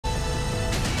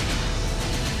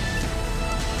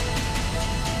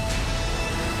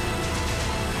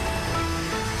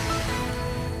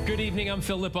Good evening. I'm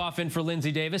Phil Lipoff in for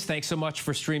Lindsay Davis. Thanks so much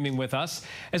for streaming with us.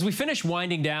 As we finish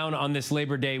winding down on this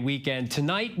Labor Day weekend,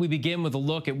 tonight we begin with a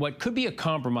look at what could be a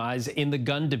compromise in the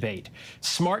gun debate: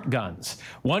 smart guns.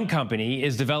 One company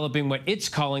is developing what it's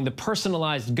calling the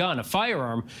personalized gun, a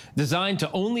firearm designed to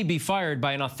only be fired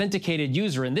by an authenticated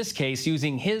user, in this case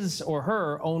using his or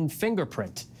her own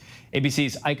fingerprint.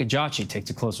 ABC's Ike Ajachi takes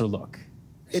a closer look.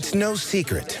 It's no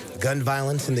secret. Gun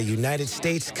violence in the United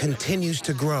States continues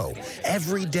to grow.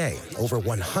 Every day, over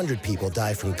 100 people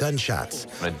die from gunshots.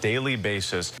 On a daily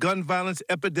basis, gun violence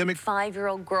epidemic.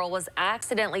 5-year-old girl was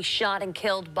accidentally shot and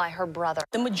killed by her brother.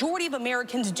 The majority of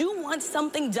Americans do want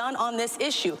something done on this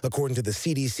issue. According to the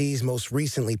CDC's most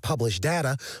recently published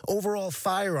data, overall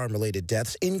firearm-related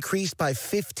deaths increased by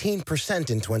 15%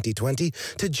 in 2020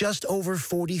 to just over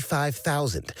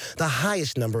 45,000, the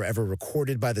highest number ever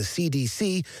recorded by the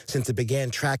CDC since it began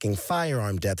tracking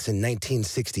firearm deaths in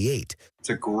 1968. It's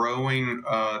a growing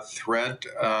threat.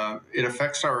 It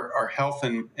affects our health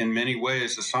in many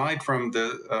ways, aside from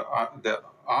the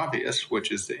obvious,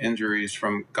 which is the injuries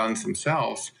from guns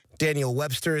themselves. Daniel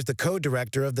Webster is the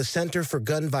co-director of the Center for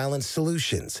Gun Violence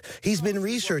Solutions. He's been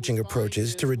researching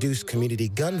approaches to reduce community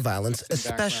gun violence,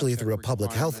 especially through a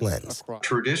public health lens.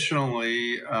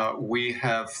 Traditionally, we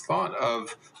have thought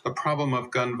of the problem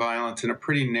of gun violence in a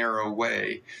pretty narrow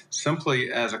way,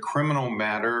 simply as a criminal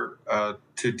matter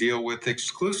to deal with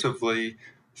exclusively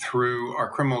through our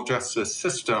criminal justice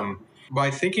system. By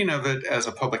thinking of it as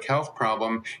a public health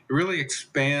problem, it really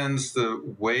expands the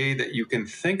way that you can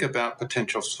think about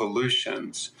potential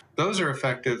solutions. Those are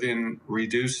effective in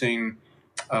reducing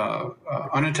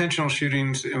unintentional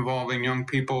shootings involving young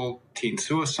people, teen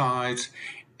suicides,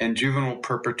 and juvenile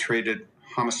perpetrated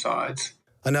homicides.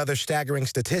 Another staggering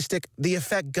statistic, the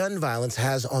effect gun violence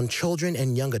has on children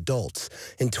and young adults.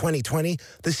 In 2020,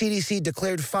 the CDC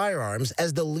declared firearms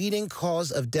as the leading cause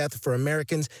of death for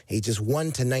Americans ages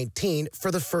 1 to 19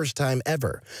 for the first time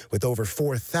ever, with over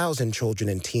 4,000 children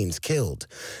and teens killed.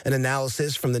 An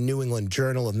analysis from the New England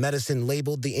Journal of Medicine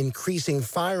labeled the increasing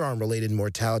firearm-related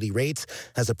mortality rates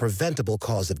as a preventable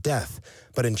cause of death.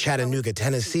 But in Chattanooga,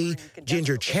 Tennessee,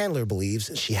 Ginger Chandler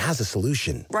believes she has a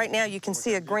solution. Right now, you can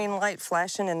see a green light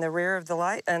flashing in the rear of the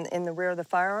light and in the rear of the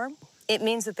firearm. It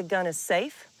means that the gun is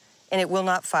safe and it will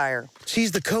not fire.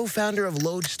 She's the co-founder of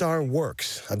Lodestar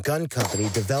Works, a gun company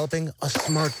developing a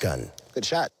smart gun. Good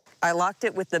shot. I locked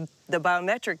it with the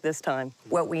biometric this time.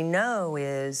 What we know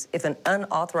is if an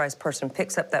unauthorized person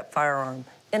picks up that firearm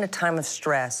in a time of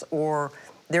stress or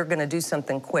they're going to do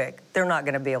something quick, they're not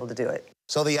going to be able to do it.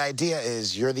 So the idea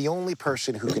is you're the only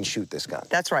person who can shoot this gun.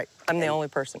 That's right. I'm the only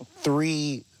person.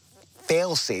 3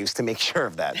 fail-safes to make sure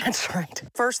of that. That's right.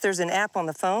 First, there's an app on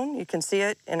the phone. You can see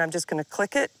it, and I'm just going to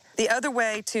click it. The other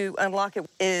way to unlock it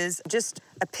is just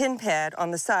a pin pad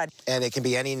on the side. And it can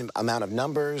be any amount of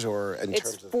numbers or in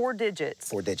terms of... It's 4 digits.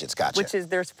 4 digits, gotcha. Which is,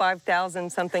 there's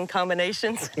 5,000-something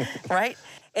combinations, right?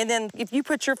 And then if you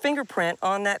put your fingerprint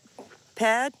on that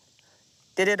pad,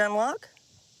 did it unlock?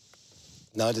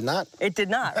 No, it did not. It did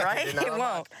not, right? It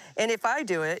won't. And if I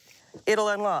do it, it'll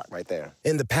unlock. Right there.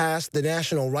 In the past, the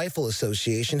National Rifle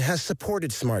Association has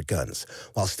supported smart guns,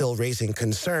 while still raising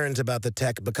concerns about the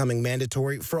tech becoming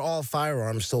mandatory for all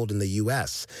firearms sold in the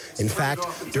U.S. In fact,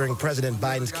 during President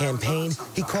Biden's campaign,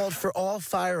 he called for all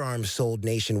firearms sold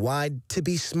nationwide to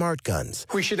be smart guns.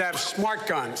 We should have smart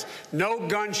guns. No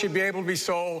gun should be able to be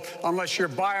sold unless your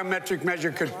biometric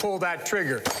measure could pull that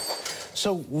trigger.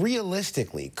 So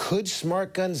realistically, could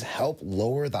smart guns help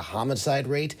lower the homicide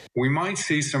rate? We might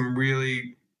see some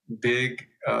really big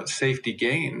safety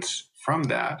gains from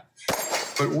that.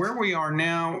 But where we are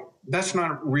now, that's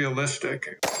not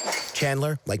realistic.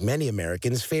 Chandler, like many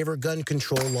Americans, favor gun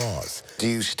control laws. Do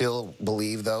you still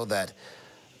believe, though, that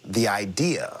the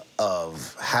idea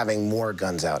of having more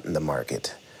guns out in the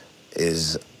market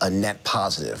is a net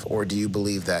positive? Or do you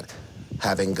believe that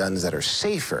having guns that are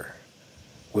safer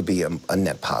would be a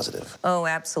net positive? Oh,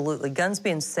 absolutely. Guns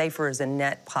being safer is a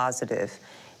net positive.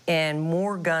 And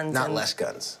more guns... Not less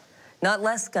guns. Not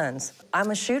less guns.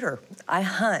 I'm a shooter. I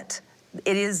hunt.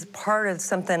 It is part of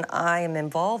something I am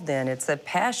involved in. It's a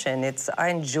passion. I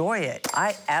enjoy it.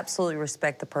 I absolutely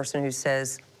respect the person who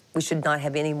says we should not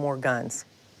have any more guns.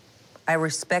 I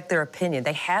respect their opinion.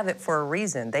 They have it for a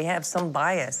reason. They have some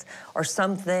bias or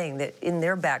something that in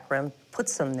their background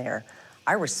puts them there.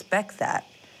 I respect that.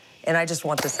 And I just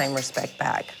want the same respect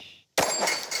back.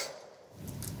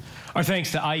 Our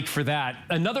thanks to Ike for that.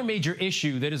 Another major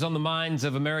issue that is on the minds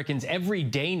of Americans every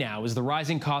day now is the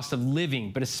rising cost of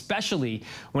living, but especially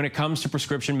when it comes to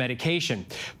prescription medication.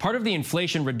 Part of the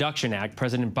Inflation Reduction Act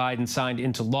President Biden signed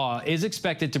into law is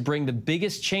expected to bring the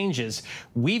biggest changes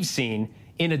we've seen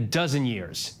in a dozen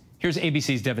years. Here's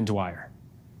ABC's Devin Dwyer.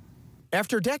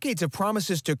 After decades of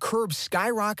promises to curb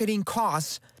skyrocketing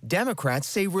costs, Democrats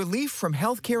say relief from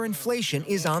healthcare inflation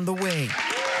is on the way,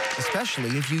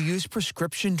 especially if you use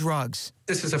prescription drugs.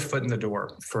 This is a foot in the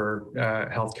door for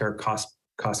healthcare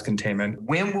cost containment.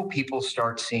 When will people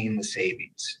start seeing the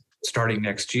savings? Starting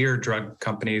next year, drug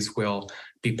companies will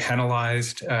be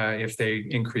penalized if they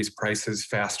increase prices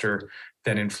faster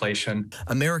than inflation.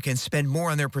 Americans spend more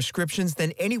on their prescriptions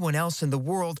than anyone else in the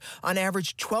world, on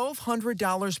average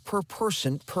 $1,200 per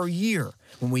person per year.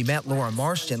 When we met Laura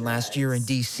Marston last year in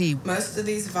D.C., most of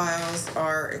these vials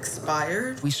are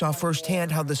expired. We saw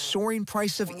firsthand how the soaring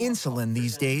price of insulin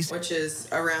these days, which is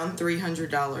around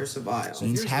 $300 a vial,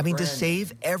 means having to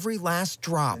save every last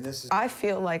drop. I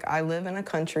feel like I live in a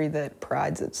country that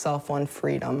prides itself on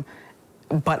freedom,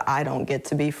 but I don't get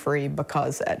to be free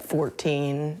because at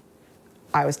 14,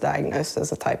 I was diagnosed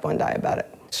as a type 1 diabetic.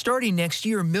 Starting next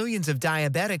year, millions of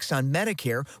diabetics on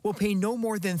Medicare will pay no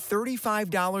more than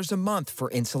 $35 a month for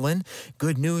insulin.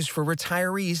 Good news for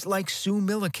retirees like Sue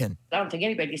Milliken. I don't think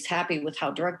anybody's happy with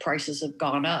how drug prices have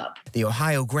gone up. The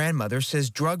Ohio grandmother says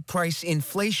drug price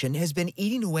inflation has been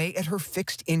eating away at her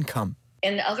fixed income.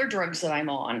 And the other drugs that I'm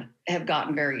on have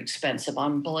gotten very expensive.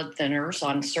 On blood thinners,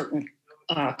 on certain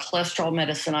cholesterol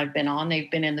medicine I've been on,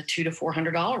 they've been in the $200 to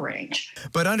 $400 range.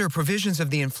 But under provisions of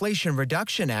the Inflation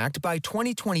Reduction Act, by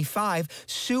 2025,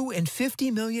 Sue and 50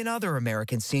 million other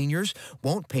American seniors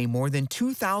won't pay more than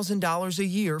 $2,000 a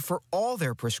year for all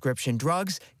their prescription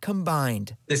drugs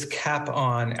combined. This cap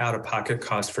on out-of-pocket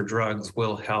costs for drugs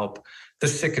will help the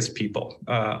sickest people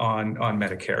on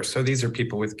Medicare. So these are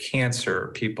people with cancer,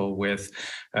 people with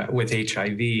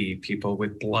HIV, people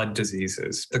with blood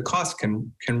diseases. The cost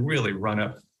can really run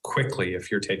up quickly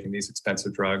if you're taking these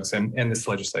expensive drugs, and this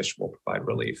legislation will provide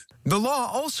relief. The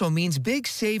law also means big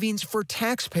savings for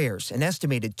taxpayers, an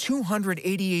estimated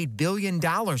 $288 billion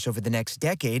over the next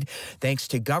decade, thanks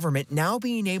to government now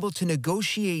being able to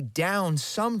negotiate down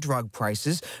some drug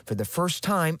prices for the first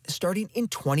time starting in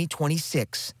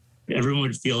 2026. Everyone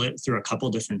would feel it through a couple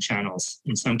different channels.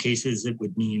 In some cases, it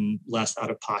would mean less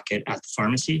out of pocket at the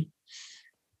pharmacy.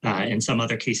 In some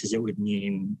other cases, it would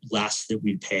mean less that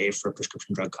we'd pay for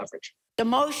prescription drug coverage. The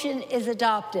motion is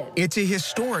adopted. It's a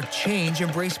historic change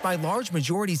embraced by large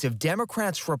majorities of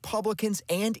Democrats, Republicans,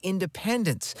 and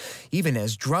independents, even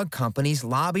as drug companies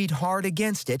lobbied hard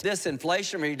against it. This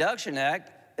Inflation Reduction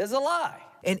Act is a lie.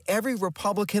 And every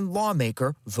Republican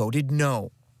lawmaker voted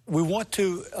no. We want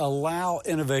to allow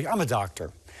innovation. I'm a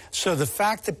doctor, so the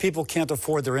fact that people can't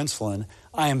afford their insulin,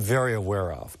 I am very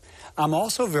aware of. I'm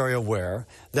also very aware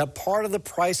that part of the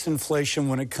price inflation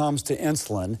when it comes to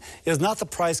insulin is not the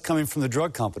price coming from the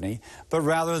drug company, but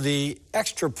rather the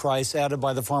extra price added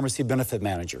by the pharmacy benefit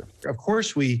manager. Of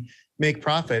course, we make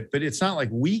profit, but it's not like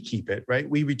we keep it, right?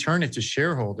 We return it to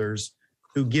shareholders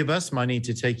who give us money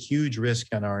to take huge risk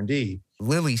on R&D.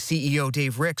 Lilly CEO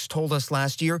Dave Ricks told us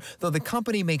last year, though the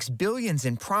company makes billions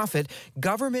in profit,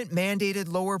 government-mandated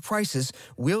lower prices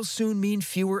will soon mean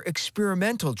fewer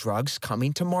experimental drugs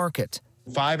coming to market.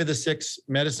 5 of the 6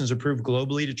 medicines approved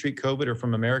globally to treat COVID are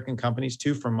from American companies,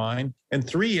 2 from mine, and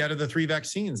 3 out of the 3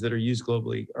 vaccines that are used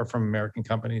globally are from American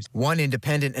companies. One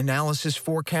independent analysis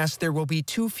forecasts there will be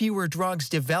 2 fewer drugs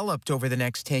developed over the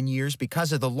next 10 years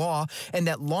because of the law, and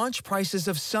that launch prices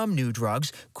of some new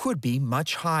drugs could be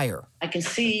much higher. I can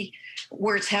see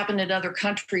where it's happened in other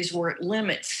countries where it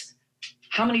limits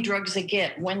how many drugs they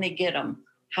get, when they get them,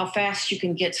 how fast you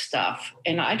can get stuff.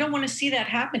 And I don't want to see that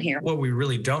happen here. What we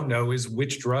really don't know is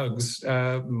which drugs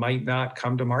might not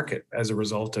come to market as a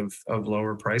result of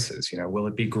lower prices. You know, will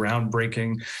it be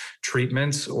groundbreaking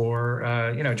treatments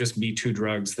or, just Me Too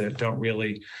drugs that don't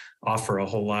really offer a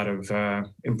whole lot of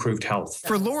improved health?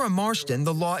 For Laura Marston,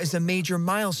 the law is a major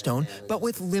milestone, but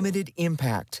with limited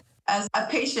impact. As a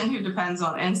patient who depends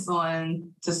on insulin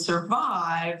to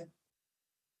survive,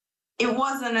 it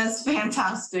wasn't as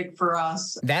fantastic for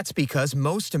us. That's because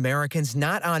most Americans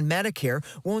not on Medicare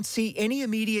won't see any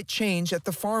immediate change at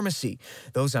the pharmacy.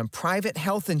 Those on private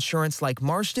health insurance like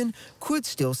Marston could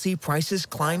still see prices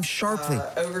climb sharply.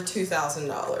 Over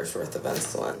 $2,000 worth of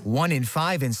insulin. 1 in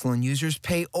 5 insulin users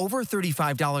pay over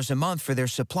 $35 a month for their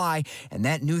supply, and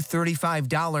that new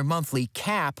 $35 monthly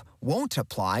cap won't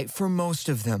apply for most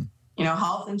of them. You know,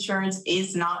 health insurance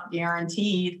is not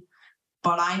guaranteed,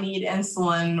 but I need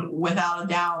insulin without a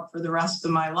doubt for the rest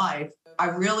of my life. I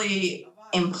really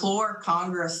implore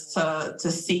Congress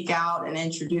to seek out and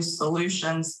introduce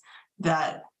solutions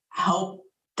that help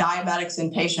diabetics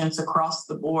and patients across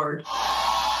the board.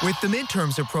 With the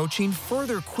midterms approaching,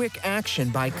 further quick action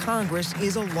by Congress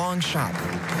is a long shot.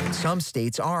 Some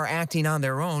states are acting on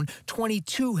their own.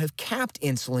 22 have capped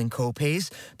insulin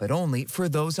copays, but only for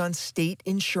those on state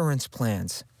insurance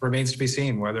plans. Remains to be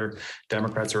seen whether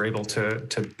Democrats are able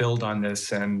to build on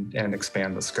this and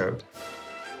expand the scope.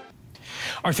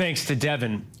 Our thanks to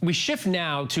Devin. We shift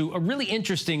now to a really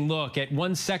interesting look at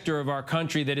one sector of our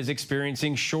country that is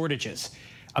experiencing shortages.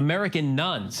 American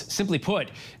nuns. Simply put,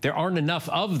 there aren't enough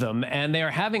of them, and they are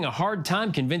having a hard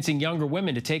time convincing younger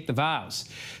women to take the vows.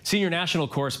 Senior national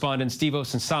correspondent Steve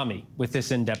Osunsami with this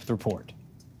in-depth report.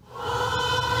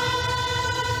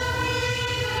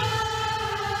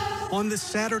 On this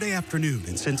Saturday afternoon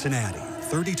in Cincinnati,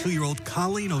 32-year-old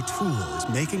Colleen O'Toole is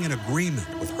making an agreement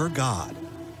with her God.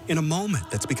 In a moment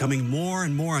that's becoming more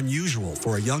and more unusual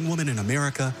for a young woman in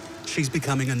America, she's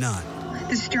becoming a nun.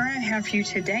 The story I have for you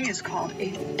today is called A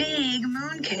Big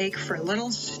Mooncake for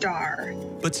Little Star.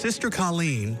 But Sister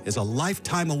Colleen is a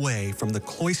lifetime away from the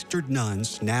cloistered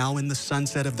nuns now in the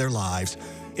sunset of their lives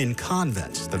in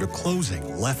convents that are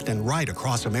closing left and right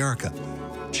across America.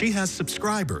 She has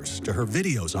subscribers to her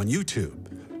videos on YouTube,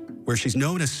 where she's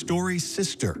known as Story's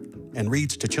sister and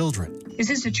reads to children. This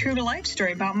is a true-to-life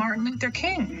story about Martin Luther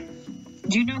King.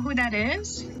 Do you know who that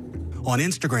is? On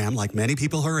Instagram, like many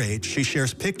people her age, she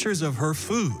shares pictures of her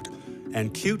food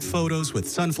and cute photos with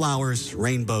sunflowers,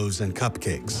 rainbows, and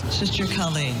cupcakes. Sister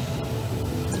Colleen,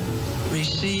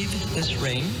 receive this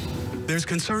ring. There's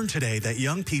concern today that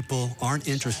young people aren't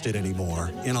interested anymore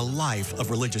in a life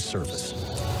of religious service.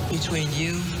 Between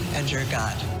you and your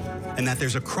God. And that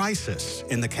there's a crisis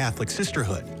in the Catholic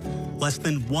sisterhood. Less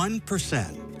than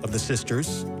 1% of the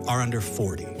sisters are under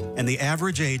 40, and the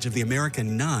average age of the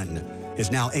American nun is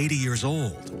now 80 years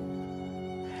old.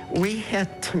 We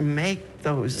had to make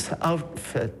those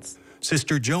outfits.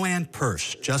 Sister Joanne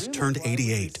Persh just turned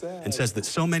 88 and says that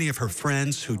so many of her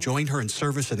friends who joined her in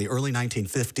service in the early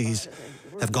 1950s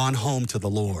have gone home to the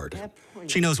Lord.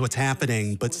 She knows what's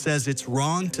happening, but says it's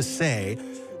wrong to say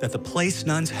that the place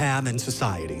nuns have in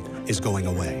society is going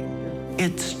away.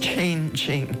 It's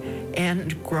changing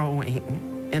and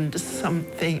growing into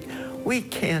something we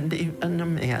can't even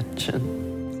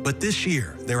imagine. But this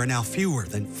year, there are now fewer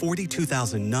than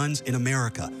 42,000 nuns in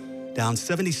America, down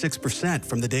 76%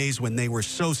 from the days when they were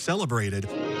so celebrated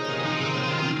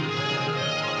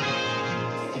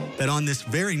that on this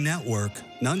very network,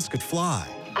 nuns could fly.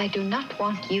 I do not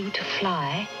want you to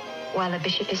fly while a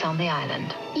bishop is on the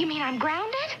island. You mean I'm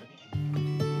grounded?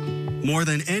 More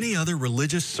than any other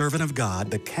religious servant of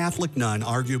God, the Catholic nun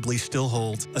arguably still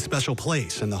holds a special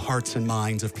place in the hearts and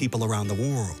minds of people around the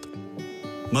world.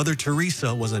 Mother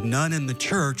Teresa was a nun in the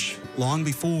church long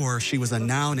before she was a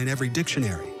noun in every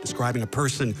dictionary, describing a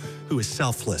person who is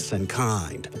selfless and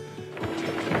kind.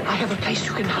 I have a place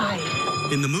you can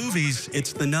hide. In the movies,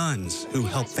 it's the nuns who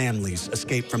help families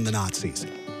escape from the Nazis.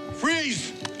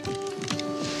 Freeze!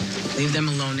 Leave them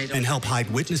alone. They don't and help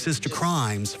hide witnesses to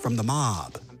crimes from the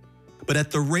mob. But at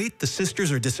the rate the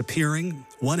sisters are disappearing,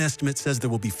 one estimate says there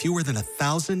will be fewer than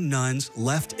 1,000 nuns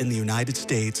left in the United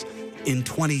States in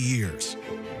 20 years.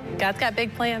 God's got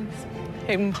big plans,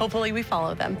 and hopefully we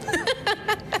follow them.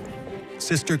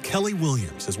 Sister Kelly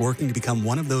Williams is working to become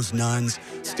one of those nuns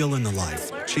still in the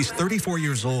life. She's 34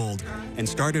 years old and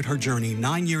started her journey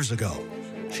 9 years ago.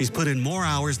 She's put in more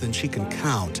hours than she can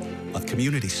count of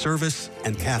community service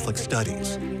and Catholic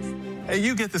studies. Hey,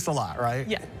 you get this a lot, right?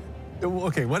 Yeah.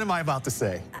 Okay, what am I about to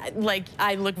say? Like,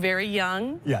 I look very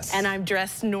young. Yes. And I'm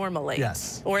dressed normally.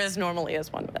 Yes. Or as normally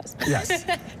as one does. Yes.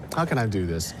 How can I do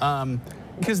this?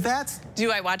 Because that's...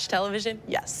 Do I watch television?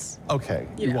 Yes. Okay,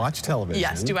 you watch television.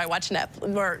 Yes. Do I watch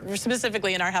Netflix? Or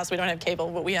specifically in our house, we don't have cable,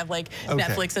 but we have like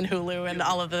Netflix and Hulu and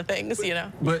all of the things, you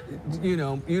know. But, you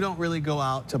know, you don't really go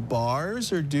out to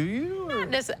bars, or do you? Or?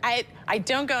 I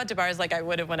don't go out to bars like I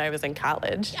would have when I was in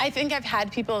college. I think I've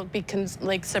had people be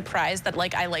surprised that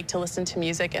like I like to listen to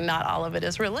music and not all of it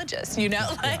is religious, you know?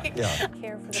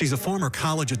 She's a former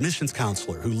college admissions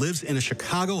counselor who lives in a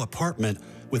Chicago apartment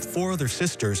with 4 other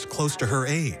sisters close to her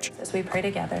age. As we pray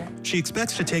together. She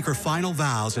expects to take her final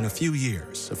vows in a few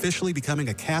years, officially becoming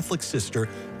a Catholic sister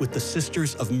with the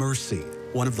Sisters of Mercy,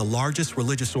 one of the largest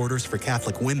religious orders for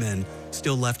Catholic women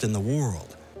still left in the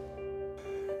world.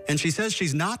 And she says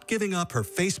she's not giving up her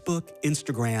Facebook,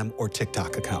 Instagram, or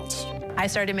TikTok accounts. I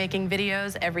started making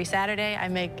videos every Saturday.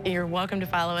 You're welcome to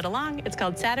follow it along. It's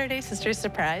called Saturday Sisters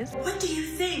Surprise. What do you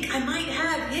think I might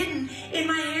have hidden in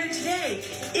my hair today?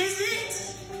 Is it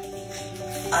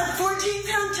a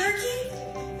 14-pound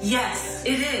turkey? Yes,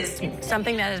 it is.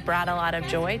 Something that has brought a lot of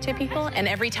joy to people. And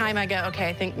every time I go, okay,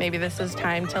 I think maybe this is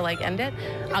time to like end it,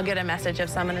 I'll get a message of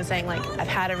someone who's saying like, I've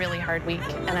had a really hard week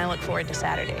and I look forward to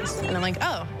Saturdays. And I'm like,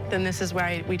 oh, then this is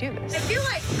why we do this. I feel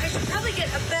like I should probably get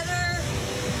a better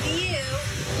view.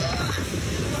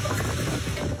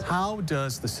 How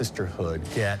does the sisterhood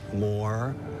get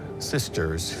more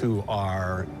sisters who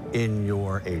are in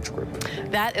your age group?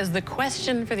 That is the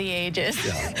question for the ages.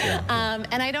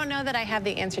 And I don't know that I have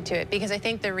the answer to it, because I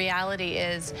think the reality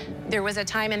is there was a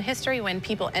time in history when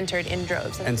people entered in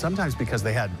droves. And sometimes because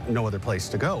they had no other place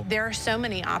to go. There are so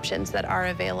many options that are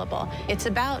available. It's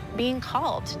about being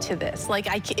called to this. Like,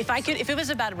 if it was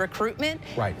about recruitment,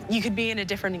 right, you could be in a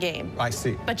different game. I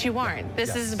see. But you aren't.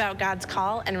 This is about God's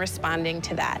call and responding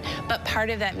to that. But part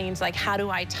of that means, like, how do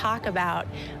I talk about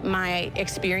my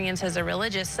experience as a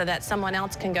religious so that someone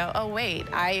else can go, oh, wait,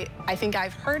 I think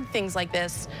I've heard things like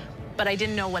this, but I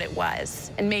didn't know what it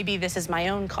was. And maybe this is my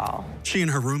own call. She and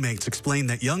her roommates explain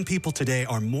that young people today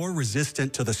are more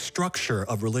resistant to the structure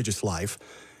of religious life,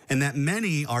 and that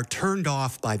many are turned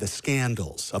off by the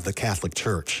scandals of the Catholic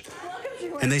Church.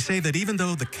 And they say that even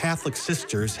though the Catholic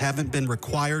sisters haven't been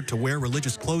required to wear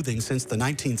religious clothing since the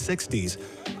 1960s,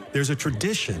 there's a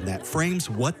tradition that frames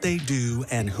what they do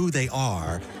and who they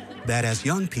are that as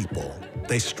young people,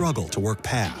 they struggle to work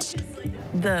past.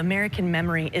 The American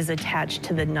memory is attached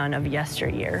to the nun of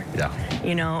yesteryear. Yeah.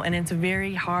 You know, and it's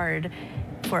very hard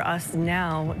for us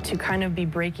now to kind of be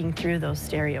breaking through those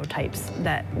stereotypes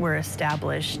that were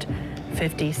established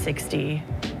 50, 60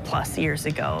 plus years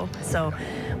ago. So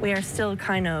we are still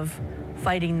kind of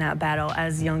fighting that battle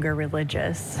as younger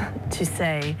religious to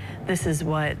say this is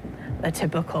what a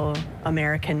typical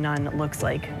American nun looks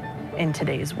like in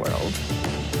today's world.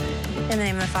 In the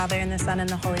name of the Father, and the Son, and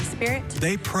the Holy Spirit.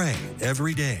 They pray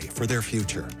every day for their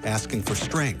future, asking for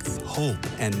strength, hope,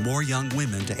 and more young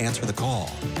women to answer the call.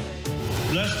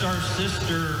 Bless our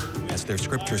sister. As their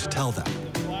scriptures tell them,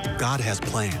 God has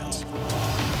plans.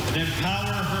 And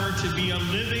empower her to be a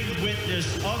living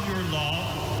witness of your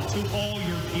love to all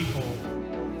your people.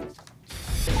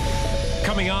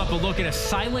 Coming up, a look at a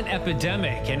silent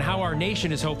epidemic and how our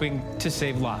nation is hoping to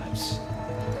save lives.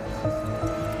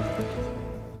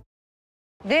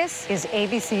 This is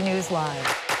ABC News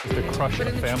Live. The crush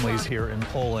of families here in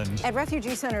Poland. At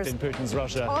refugee centers in Putin's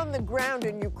Russia. On the ground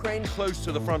in Ukraine. Close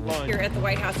to the front line. Here at the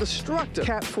White House. Destructive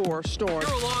Cat 4 storm.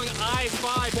 Here along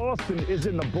I-5. Boston is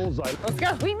in the bullseye. Let's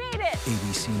go. We made it.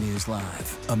 ABC News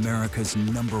Live, America's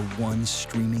 #1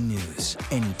 streaming news.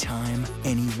 Anytime,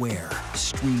 anywhere.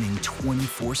 Streaming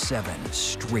 24/7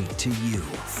 straight to you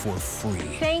for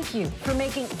free. Thank you for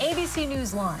making ABC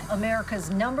News Live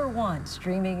America's #1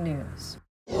 streaming news.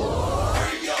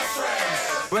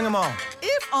 Bring them on.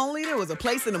 If only there was a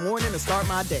place in the morning to start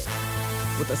my day.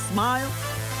 With a smile,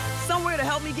 somewhere to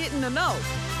help me get in the know.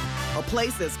 A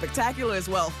place as spectacular as,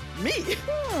 well, me.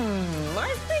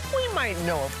 I think we might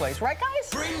know a place, right, guys?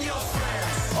 Bring your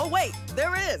friends. Oh, wait,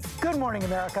 there is. Good morning,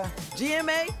 America.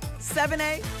 GMA,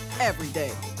 7A, every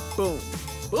day. Boom,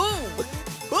 boom,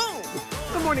 boom.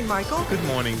 Good morning, Michael. Good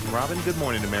morning, Robin. Good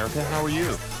morning, America. How are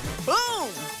you? Boom.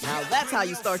 Now that's how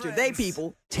you start your day,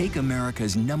 people. Take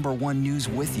America's #1 news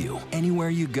with you anywhere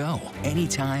you go,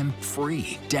 anytime,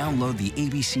 free. Download the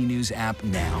ABC News app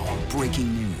now.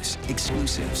 Breaking news,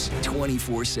 exclusives,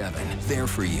 24/7. There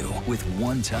for you with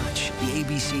one touch. The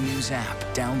ABC News app.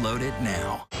 Download it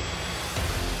now.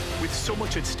 With so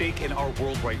much at stake in our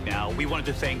world right now, we wanted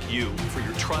to thank you for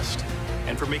your trust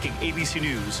and for making ABC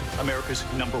News America's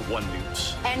 #1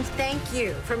 news. And thank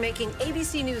you for making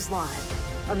ABC News Live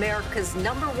America's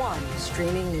 #1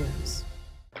 streaming news.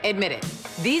 Admit it,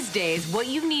 these days, what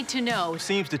you need to know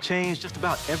seems to change just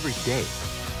about every day.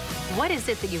 What is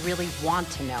it that you really want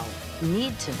to know,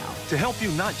 need to know? To help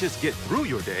you not just get through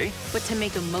your day, but to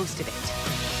make the most of it.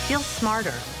 Feel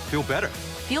smarter. Feel better.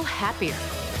 Feel happier.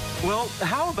 Well,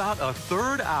 how about a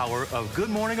third hour of Good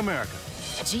Morning America?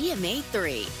 GMA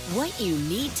 3, what you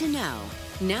need to know.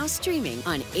 Now streaming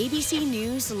on ABC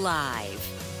News Live.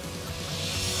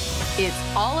 It's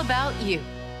all about you.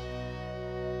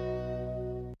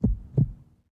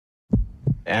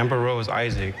 Amber Rose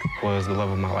Isaac was the love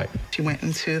of my life. She went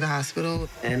into the hospital,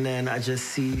 and then I just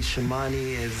see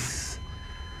Shamani is...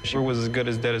 She was as good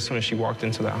as dead as soon as she walked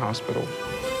into that hospital.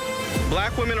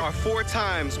 Black women are 4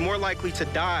 times more likely to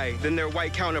die than their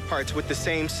white counterparts with the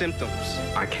same symptoms.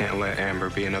 I can't let Amber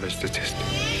be another statistic.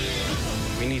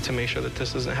 We need to make sure that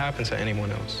this doesn't happen to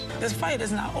anyone else. This fight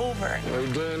is not over. We're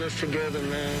doing this together,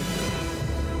 man.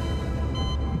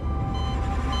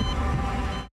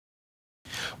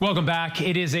 Welcome back.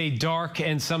 It is a dark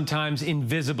and sometimes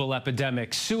invisible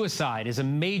epidemic. Suicide is a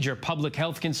major public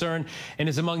health concern and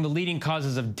is among the leading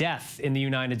causes of death in the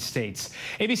United States.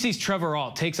 ABC's Trevor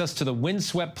Ault takes us to the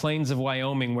windswept plains of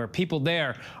Wyoming, where people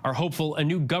there are hopeful a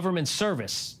new government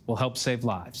service will help save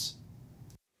lives.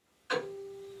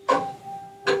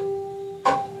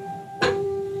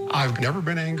 I've never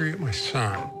been angry at my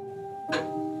son.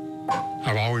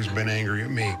 I've always been angry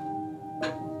at me.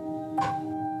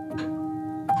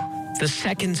 The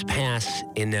seconds pass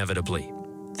inevitably.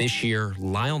 This year,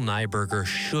 Lyle Nyberger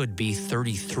should be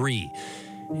 33.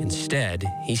 Instead,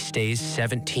 he stays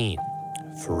 17,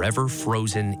 forever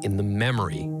frozen in the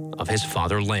memory of his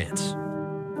father, Lance.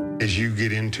 As you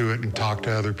get into it and talk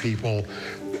to other people,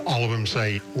 all of them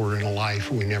say, we're in a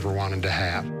life we never wanted to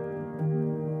have.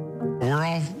 We're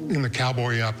all in the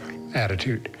cowboy up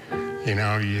attitude. You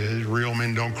know, real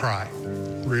men don't cry.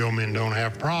 Real men don't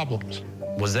have problems.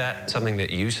 Was that something that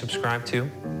you subscribe to?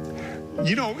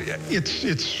 You know,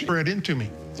 it's spread into me.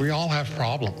 We all have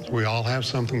problems. We all have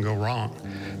something go wrong,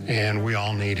 and we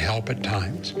all need help at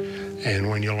times. And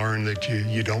when you learn that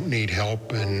you don't need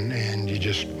help and you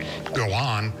just go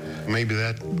on, maybe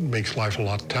that makes life a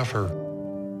lot tougher.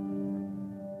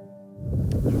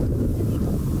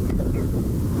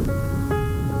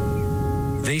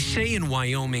 They say in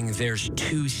Wyoming there's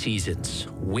two seasons,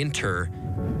 winter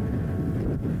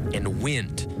and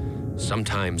wind,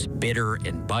 sometimes bitter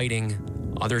and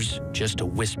biting, others just a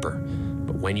whisper.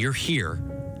 But when you're here,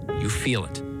 you feel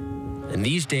it. And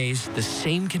these days, the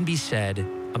same can be said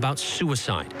about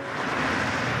suicide.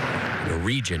 In a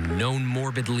region known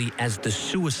morbidly as the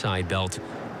suicide belt,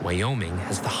 Wyoming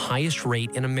has the highest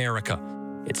rate in America.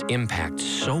 Its impact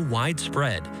so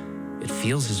widespread, it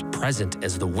feels as present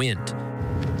as the wind.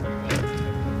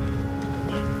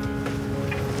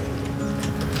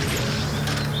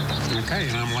 Okay,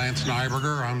 and I'm Lance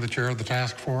Nyberger. I'm the chair of the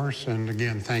task force, and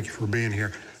again, thank you for being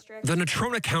here. The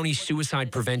Natrona County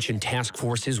Suicide Prevention Task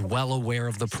Force is well aware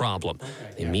of the problem.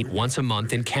 They meet once a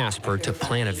month in Casper to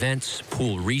plan events,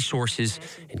 pool resources,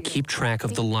 and keep track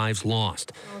of the lives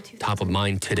lost. Top of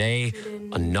mind today,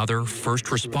 another first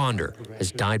responder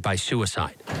has died by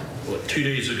suicide. Well, 2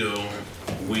 days ago,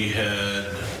 we had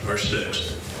our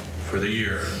 6th for the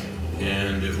year,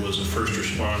 and it was a first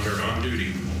responder on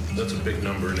duty. That's a big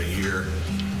number in a year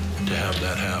to have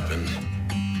that happen.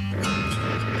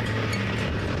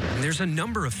 There's a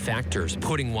number of factors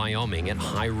putting Wyoming at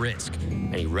high risk.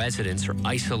 Many residents are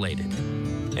isolated.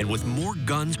 And with more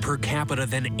guns per capita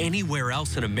than anywhere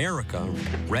else in America,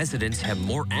 residents have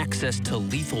more access to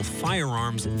lethal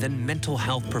firearms than mental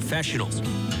health professionals.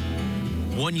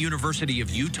 One University of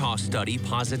Utah study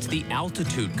posits the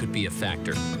altitude could be a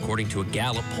factor. According to a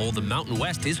Gallup poll, the Mountain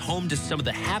West is home to some of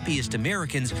the happiest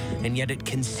Americans, and yet it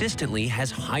consistently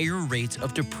has higher rates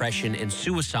of depression and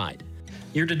suicide.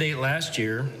 Year to date last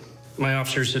year, my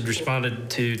officers had responded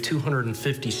to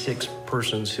 256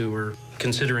 persons who were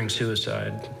considering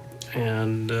suicide.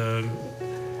 And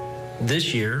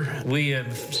this year, we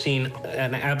have seen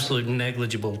an absolute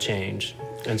negligible change.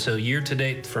 And so year to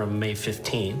date from May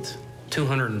 15th,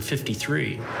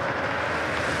 253.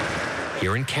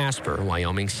 Here in Casper,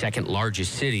 Wyoming's second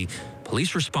largest city,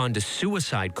 police respond to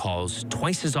suicide calls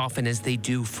twice as often as they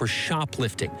do for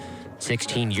shoplifting.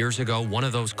 16 years ago, one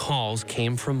of those calls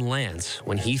came from Lance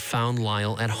when he found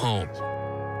Lyle at home.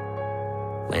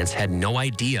 Lance had no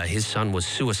idea his son was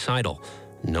suicidal.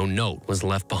 No note was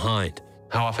left behind.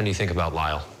 How often do you think about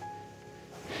Lyle?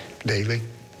 Daily.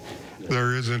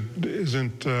 There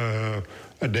isn't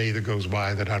a day that goes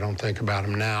by that I don't think about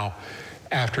him now.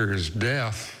 After his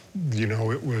death, you know,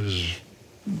 it was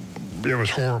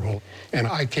horrible. And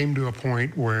I came to a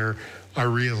point where I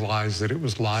realized that it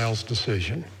was Lyle's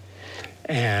decision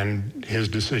and his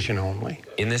decision only.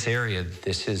 In this area,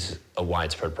 this is a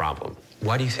widespread problem.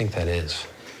 Why do you think that is?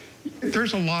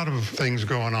 There's a lot of things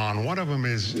going on. One of them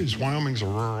is Wyoming's a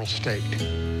rural state.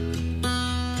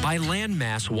 By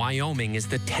landmass, Wyoming is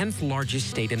the 10th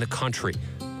largest state in the country.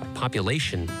 By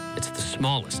population, it's the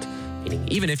smallest, meaning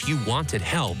even if you wanted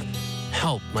help,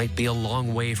 help might be a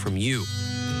long way from you.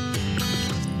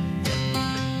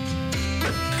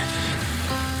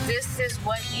 This is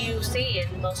what you see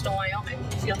in most of Wyoming.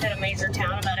 You'll hit a major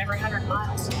town about every 100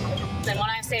 miles. And when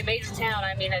I say major town,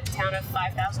 I mean a town of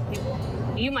 5,000 people.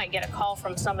 You might get a call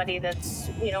from somebody that's,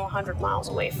 100 miles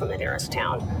away from the nearest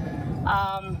town.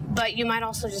 But you might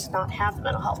also just not have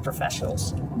mental health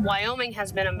professionals. Wyoming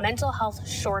has been a mental health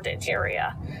shortage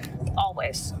area,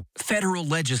 always. Federal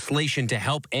legislation to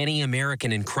help any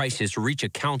American in crisis reach a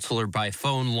counselor by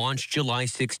phone launched July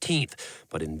 16th.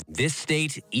 But in this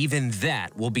state, even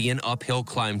that will be an uphill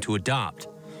climb to adopt.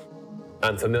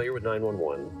 I'm familiar with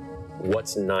 911.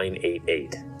 What's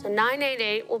 988? So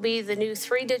 988 will be the new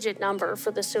 3-digit number for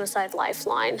the suicide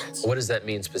lifeline. What does that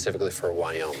mean specifically for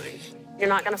Wyoming? You're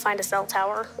not going to find a cell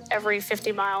tower every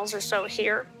 50 miles or so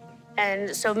here.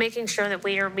 And so making sure that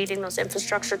we are meeting those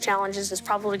infrastructure challenges is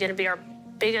probably going to be our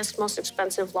biggest, most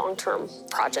expensive long-term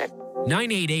project.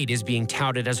 988 is being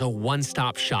touted as a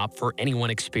one-stop shop for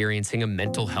anyone experiencing a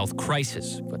mental health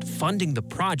crisis. But funding the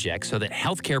project so that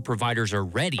healthcare providers are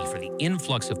ready for the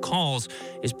influx of calls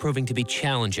is proving to be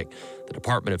challenging. The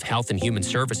Department of Health and Human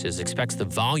Services expects the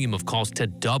volume of calls to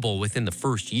double within the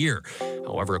first year.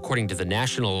 However, according to the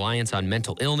National Alliance on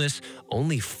Mental Illness,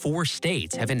 only 4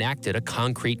 states have enacted a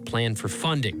concrete plan for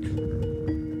funding.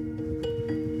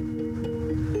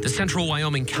 The Central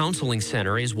Wyoming Counseling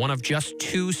Center is one of just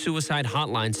 2 suicide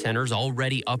hotline centers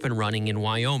already up and running in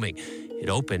Wyoming. It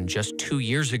opened just 2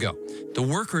 years ago. The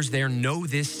workers there know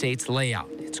this state's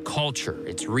layout, its culture,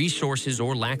 its resources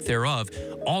or lack thereof,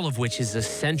 all of which is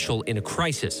essential in a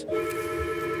crisis.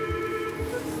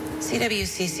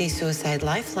 CWCC Suicide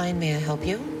Lifeline, may I help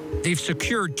you? They've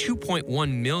secured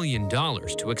 $2.1 million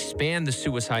to expand the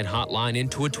suicide hotline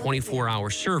into a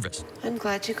 24-hour service. I'm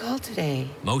glad you called today.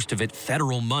 Most of it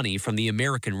federal money from the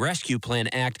American Rescue Plan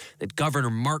Act that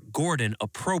Governor Mark Gordon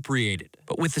appropriated.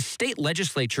 But with the state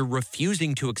legislature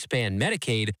refusing to expand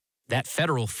Medicaid, that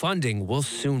federal funding will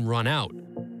soon run out.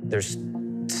 There's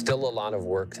still a lot of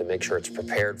work to make sure it's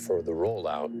prepared for the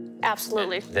rollout.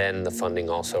 Absolutely. And then the funding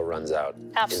also runs out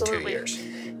Absolutely. in 2 years.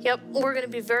 Yep, we're going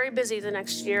to be very busy the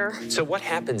next year. So what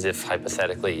happens if,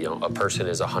 hypothetically, a person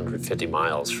is 150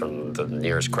 miles from the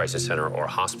nearest crisis center or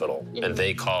hospital, and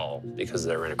they call because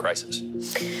they're in a crisis?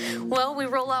 Well, we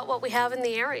roll out what we have in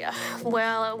the area.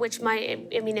 Well, which might,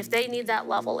 if they need that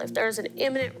level, if there's an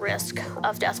imminent risk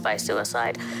of death by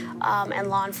suicide and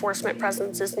law enforcement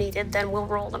presence is needed, then we'll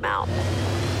roll them out.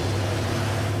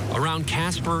 Around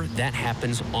Casper, that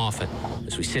happens often.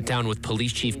 As we sit down with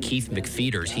Police Chief Keith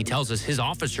McFeeters, he tells us his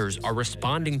officers are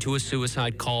responding to a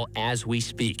suicide call as we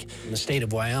speak. The state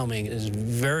of Wyoming is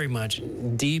very much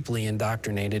deeply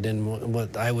indoctrinated in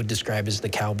what I would describe as the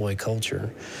cowboy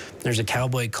culture. There's a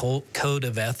cowboy code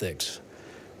of ethics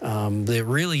that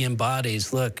really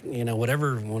embodies, look,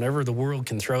 whatever the world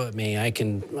can throw at me, I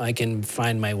can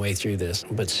find my way through this.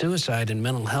 But suicide and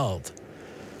mental health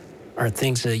are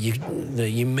things that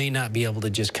you may not be able to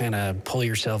just kind of pull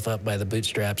yourself up by the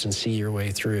bootstraps and see your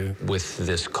way through. With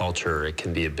this culture, it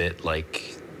can be a bit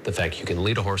like the fact you can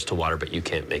lead a horse to water, but you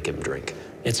can't make him drink.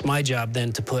 It's my job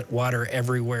then to put water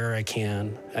everywhere I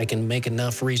can. I can make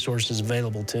enough resources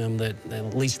available to them that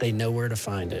at least they know where to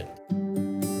find it.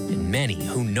 And many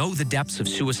who know the depths of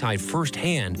suicide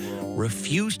firsthand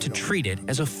refuse to treat it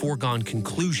as a foregone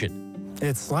conclusion.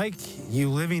 It's like you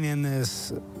living in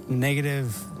this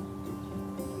negative,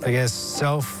 I guess,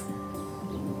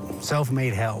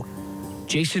 self-made hell.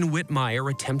 Jason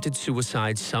Whitmire attempted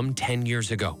suicide some 10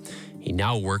 years ago. He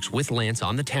now works with Lance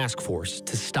on the task force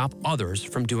to stop others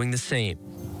from doing the same.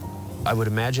 I would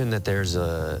imagine that there's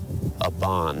a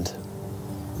bond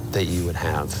that you would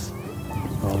have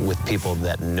with people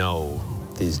that know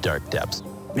these dark depths.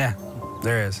 Yeah,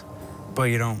 there is.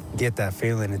 But you don't get that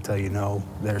feeling until you know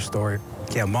their story.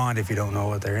 You can't bond if you don't know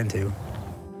what they're into.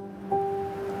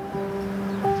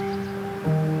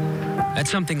 That's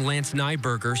something Lance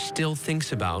Nyberger still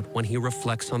thinks about when he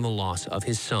reflects on the loss of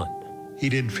his son. He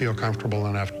didn't feel comfortable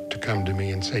enough to come to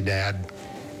me and say, Dad,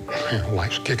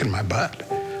 life's kicking my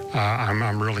butt.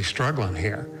 I'm really struggling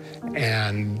here.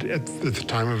 And at the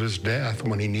time of his death,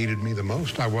 when he needed me the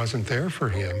most, I wasn't there for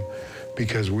him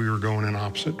because we were going in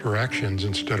opposite directions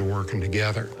instead of working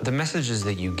together. The messages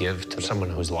that you give to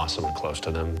someone who's lost someone close to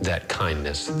them, that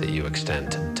kindness that you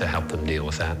extend to help them deal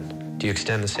with that, do you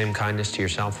extend the same kindness to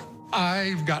yourself?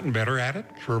 I've gotten better at it.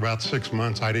 For about 6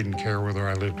 months, I didn't care whether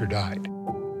I lived or died.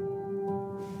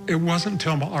 It wasn't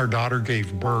until our daughter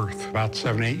gave birth about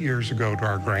 7, 8 years ago to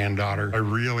our granddaughter, I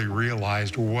really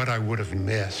realized what I would have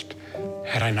missed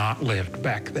had I not lived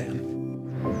back then.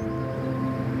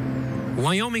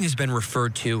 Wyoming has been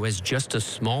referred to as just a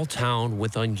small town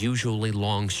with unusually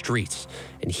long streets.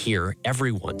 And here,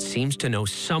 everyone seems to know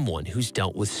someone who's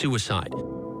dealt with suicide.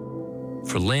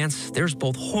 For Lance, there's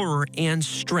both horror and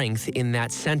strength in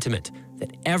that sentiment, that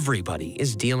everybody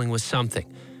is dealing with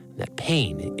something. That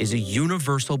pain is a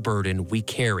universal burden we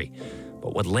carry.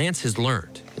 But what Lance has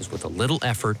learned is with a little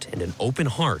effort and an open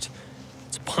heart,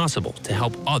 it's possible to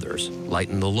help others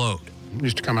lighten the load. It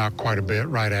used to come out quite a bit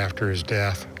right after his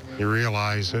death. You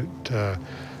realize that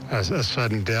a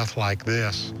sudden death like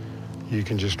this, you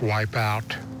can just wipe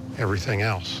out everything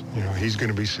else. He's going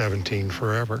to be 17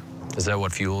 forever. Is that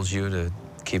what fuels you to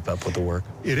keep up with the work.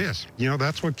 It is. You know,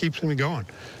 that's what keeps me going.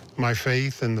 My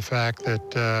faith and the fact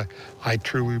that I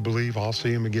truly believe I'll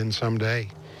see him again someday.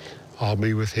 I'll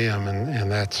be with him, and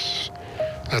that's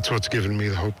what's given me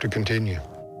the hope to continue.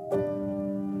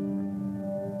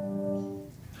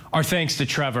 Our thanks to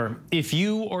Trevor. If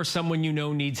you or someone you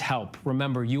know needs help,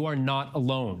 remember, you are not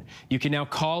alone. You can now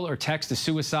call or text the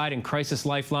Suicide and Crisis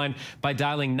Lifeline by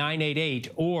dialing 988,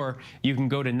 or you can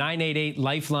go to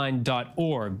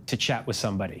 988lifeline.org to chat with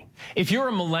somebody. If you're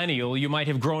a millennial, you might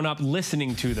have grown up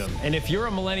listening to them. And if you're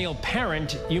a millennial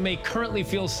parent, you may currently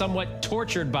feel somewhat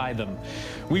tortured by them.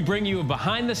 We bring you a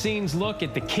behind-the-scenes look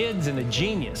at the kids and the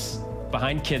genius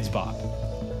behind Kids Bop.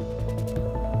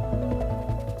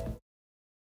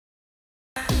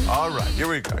 All right, here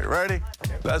we go. You ready?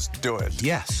 Let's do it.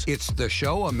 Yes, it's the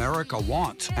show America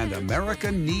wants and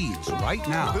America needs right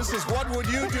now. This is What Would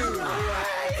You Do?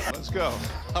 Let's go.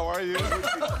 How are you?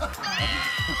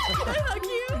 How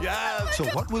cute. Yes. So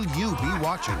what will you be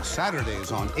watching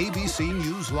Saturdays on ABC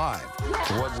News Live?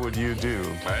 What would you do?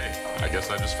 Hey, I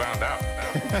guess I just found out.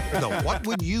 The What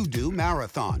Would You Do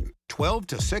Marathon, 12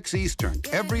 to 6 Eastern,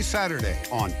 every Saturday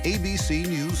on ABC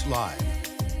News Live.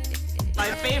 My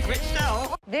favorite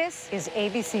show. This is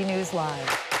ABC News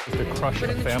Live. The crush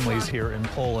of families here in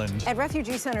Poland. At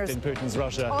refugee centers. In Putin's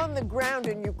Russia. On the ground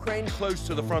in Ukraine. Close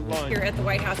to the front line. Here at the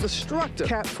White House. Destructive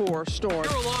Cat 4 storm.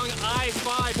 You're along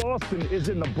I-5. Boston is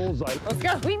in the bullseye. Let's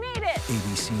go. We made it.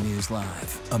 ABC News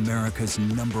Live, America's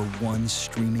 #1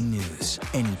 streaming news.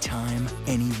 Anytime,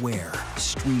 anywhere.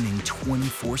 Streaming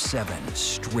 24/7,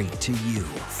 straight to you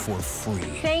for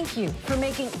free. Thank you for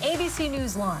making ABC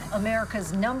News Live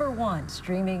America's #1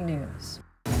 streaming news.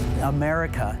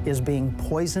 America is being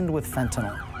poisoned with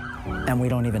fentanyl, and we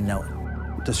don't even know it.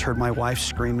 Just heard my wife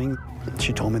screaming.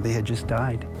 She told me they had just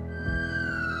died.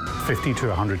 50 to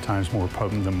 100 times more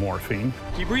potent than morphine.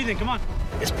 Keep breathing, come on.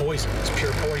 It's poison, it's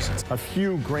pure poison. A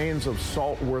few grains of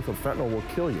salt worth of fentanyl will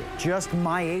kill you. Just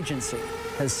my agency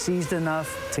has seized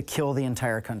enough to kill the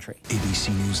entire country.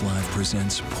 ABC News Live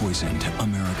presents Poisoned,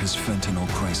 America's Fentanyl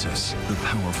Crisis. The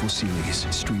powerful series,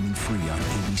 streaming free on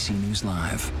ABC News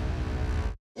Live.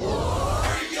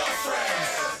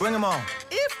 Bring them on.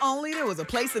 If only there was a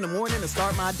place in the morning to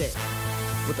start my day.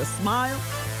 With a smile,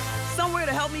 somewhere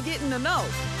to help me get in the know.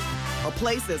 A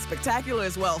place as spectacular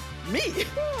as, well, me.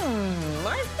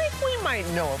 I think we might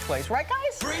know a place, right,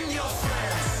 guys? Bring your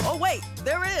friends. Oh, wait,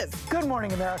 there is. Good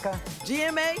morning, America.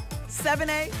 GMA,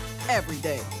 7A, every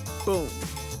day. Boom,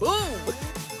 boom,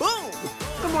 boom.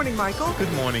 Good morning, Michael.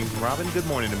 Good morning, Robin. Good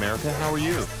morning, America. How are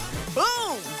you?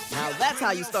 Boom! Now that's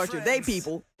how you start your day,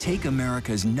 people. Take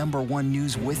America's #1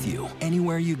 news with you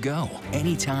anywhere you go,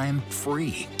 anytime,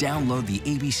 free. Download the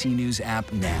ABC News app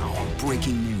now.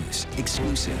 Breaking news,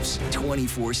 exclusives,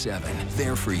 24/7.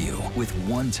 There for you with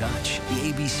one touch. The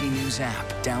ABC News app.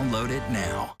 Download it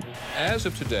now. As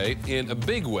of today, in a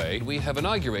big way, we have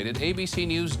inaugurated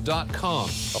abcnews.com.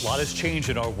 A lot has changed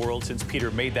in our world since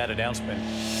Peter made that announcement.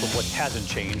 But what hasn't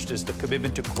changed is the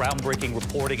commitment to groundbreaking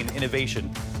reporting and innovation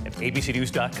at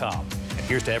abcnews.com. And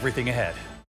here's to everything ahead.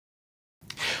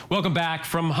 Welcome back.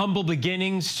 From humble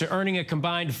beginnings to earning a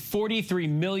combined 43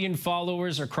 million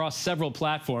followers across several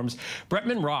platforms,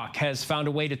 Bretman Rock has found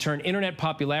a way to turn internet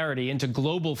popularity into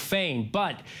global fame.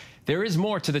 But there is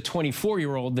more to the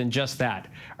 24-year-old than just that.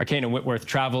 Arcana Whitworth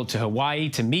traveled to Hawaii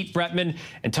to meet Bretman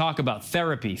and talk about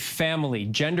therapy, family,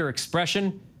 gender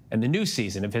expression, and the new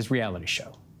season of his reality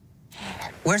show.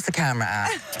 Where's the camera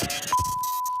at?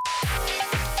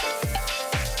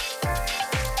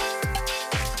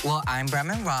 Well, I'm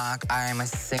Bretman Rock. I'm a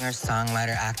singer,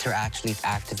 songwriter, actor, athlete,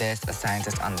 activist, a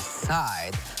scientist on the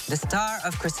side. The star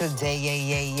of Crystal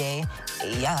Day,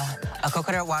 yeah. A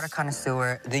coconut water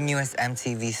connoisseur, the newest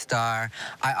MTV star.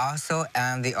 I also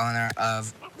am the owner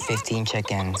of 15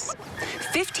 chickens.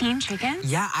 15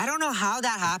 chickens? Yeah, I don't know how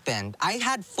that happened. I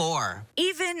had 4.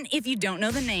 Even if you don't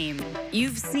know the name,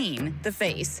 you've seen the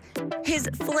face. His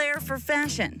flair for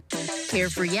fashion,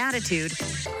 carefree attitude,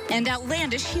 and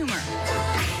outlandish humor.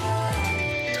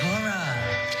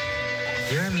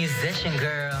 You're a musician,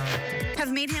 girl.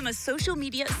 Have made him a social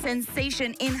media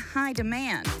sensation in high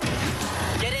demand.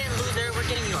 Get in, loser. We're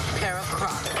getting you a pair of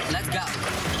Crocs. Let's go.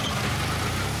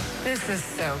 This is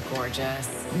so gorgeous.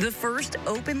 The first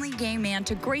openly gay man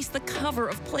to grace the cover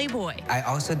of Playboy. I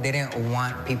also didn't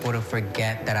want people to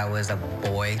forget that I was a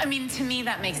boy. I mean, to me,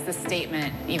 that makes the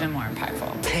statement even more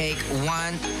impactful. Take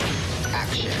 1,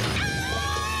 action.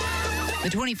 The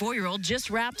 24-year-old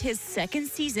just wrapped his 2nd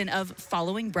season of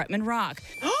Following Bretman Rock.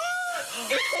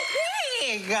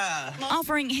 big.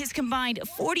 Offering his combined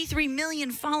 43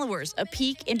 million followers a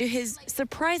peek into his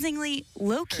surprisingly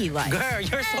low-key life. Girl,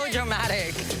 you're so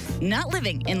dramatic. Not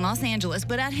living in Los Angeles,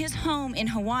 but at his home in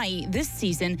Hawaii this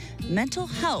season, mental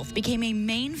health became a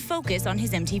main focus on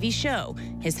his MTV show,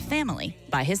 his family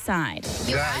by his side.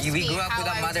 Girl, we grew up with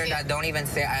a mother that don't even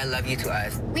say I love you to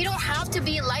us. We don't have to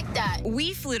be like that.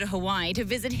 We flew to Hawaii to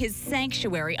visit his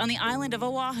sanctuary on the island of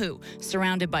Oahu,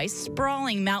 surrounded by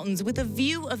sprawling mountains with a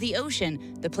view of the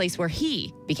ocean, the place where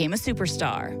he became a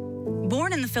superstar.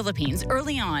 Born in the Philippines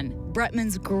early on,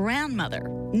 Bretman's grandmother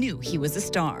knew he was a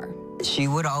star. She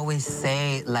would always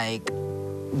say, like,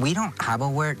 we don't have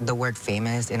the word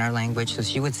famous in our language, so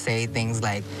she would say things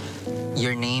like,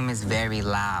 your name is very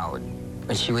loud.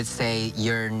 But she would say,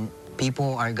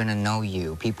 people are gonna know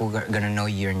you. People are gonna know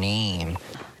your name.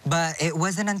 But it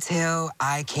wasn't until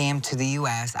I came to the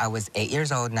U.S., I was 8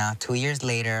 years old now. 2 years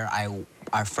later,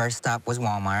 our first stop was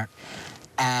Walmart.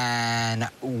 And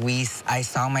I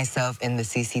saw myself in the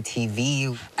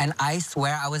CCTV, and I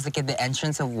swear I was like at the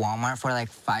entrance of Walmart for like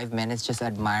 5 minutes just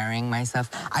admiring myself.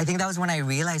 I think that was when I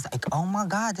realized, like, oh my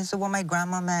God, this is what my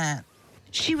grandma meant.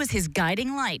 She was his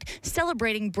guiding light,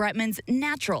 celebrating Bretman's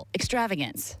natural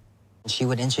extravagance. She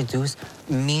would introduce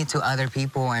me to other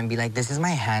people and be like, this is my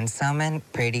handsome and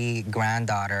pretty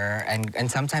granddaughter. And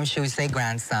sometimes she would say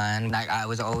grandson. Like, I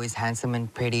was always handsome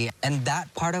and pretty. And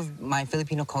that part of my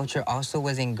Filipino culture also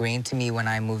was ingrained to me when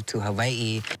I moved to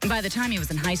Hawaii. By the time he was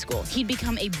in high school, he'd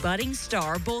become a budding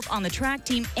star both on the track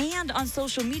team and on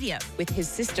social media with his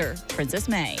sister, Princess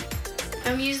May.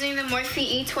 I'm using the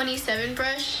Morphe E27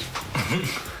 brush.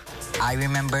 I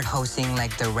remembered hosting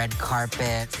like the red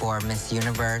carpet for Miss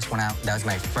Universe that was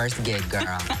my first gig, girl.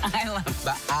 I love it.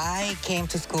 But I came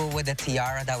to school with a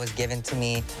tiara that was given to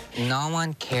me. No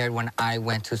one cared when I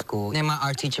went to school. And my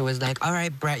art teacher was like, all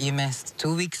right, Brett, you missed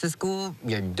 2 weeks of school.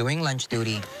 You're doing lunch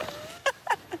duty.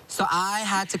 So I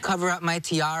had to cover up my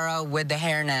tiara with the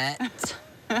hairnet,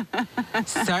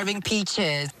 serving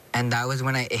peaches. And that was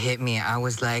when it hit me. I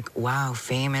was like, wow,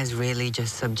 fame is really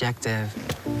just subjective.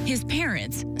 His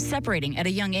parents separating at a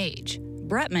young age.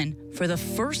 Bretman, for the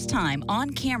first time on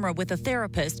camera with a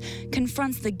therapist,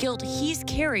 confronts the guilt he's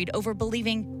carried over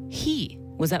believing he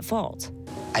was at fault.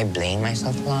 I blame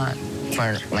myself a lot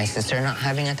for my sister not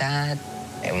having a dad,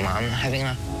 my mom not having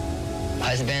a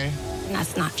husband.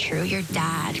 That's not true. Your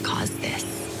dad caused this.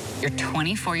 You're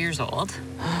 24 years old,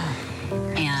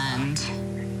 and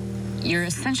you're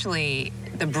essentially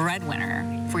the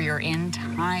breadwinner for your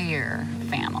entire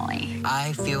family.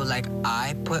 I feel like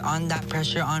I put on that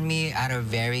pressure on me at a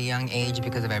very young age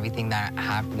because of everything that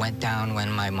went down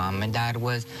when my mom and dad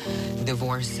was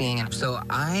divorcing. And so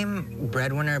I'm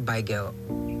breadwinner by guilt,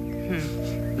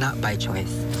 not by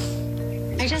choice.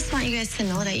 I just want you guys to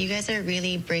know that you guys are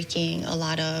really breaking a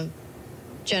lot of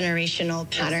generational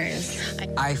patterns.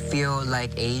 I feel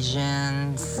like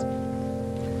Asians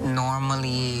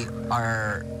normally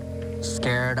are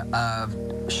scared of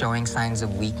showing signs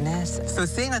of weakness. So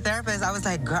seeing a therapist, I was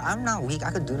like, girl, I'm not weak. I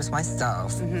could do this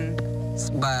myself.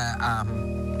 But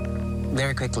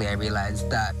very quickly I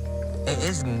realized that it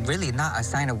is really not a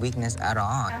sign of weakness at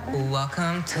all.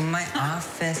 Welcome to my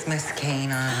office, Miss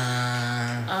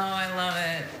Kana. Oh, I love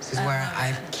it. This is where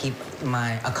I keep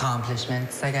my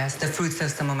accomplishments, I guess, the fruits of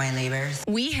some of my labors.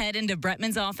 We head into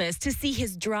Bretman's office to see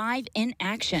his drive in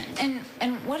action.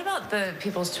 And what about the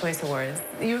People's Choice Awards?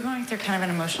 You were going through kind of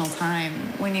an emotional time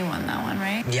when you won that one,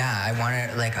 right? Yeah, I won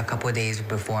it like a couple of days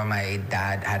before my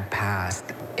dad had passed.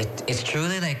 It's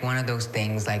truly like one of those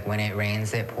things, like when it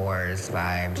rains, it pours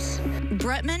vibes.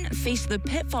 Bretman faced the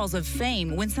pitfalls of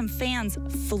fame when some fans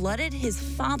flooded his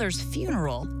father's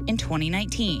funeral in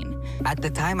 2019. At the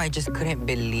time, I just couldn't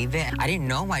believe it. I didn't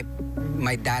know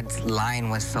my dad's line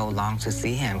was so long to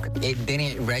see him. It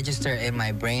didn't register in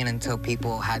my brain until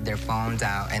people had their phones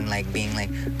out and like being like,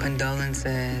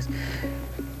 condolences.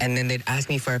 And then they'd ask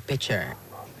me for a picture.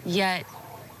 Yet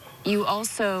you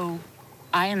also,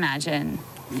 I imagine,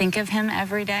 think of him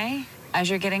every day as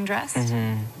you're getting dressed?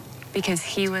 Because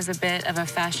he was a bit of a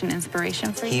fashion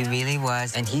inspiration for you? He really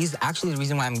was. And he's actually the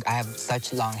reason why I have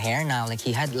such long hair now. Like,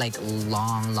 he had, like,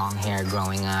 long hair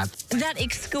growing up. That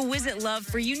exquisite love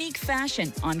for unique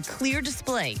fashion on clear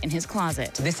display in his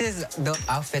closet. This is the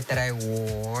outfit that I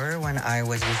wore when I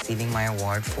was receiving my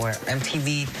award for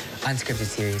MTV Unscripted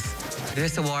Series.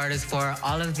 This award is for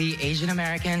all of the Asian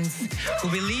Americans who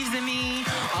believes in me,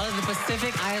 all of the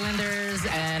Pacific Islanders,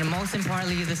 and most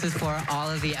importantly, this is for all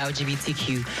of the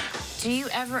LGBTQ. Do you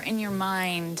ever in your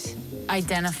mind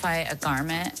identify a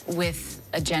garment with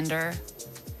a gender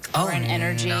or an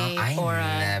energy? No, I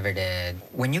never did.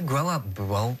 When you grow up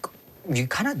broke, you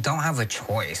kind of don't have a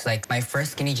choice. Like, my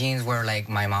first skinny jeans were like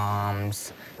my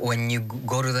mom's. When you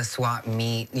go to the swap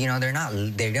meet, you know,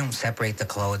 they don't separate the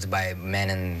clothes by men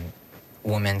and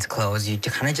women's clothes. You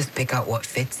kind of just pick out what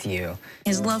fits you.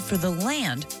 His love for the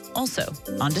land also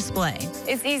on display.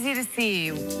 It's easy to see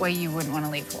why you wouldn't want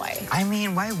to leave Hawaii. I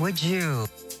mean, why would you?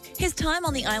 His time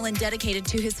on the island dedicated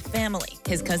to his family,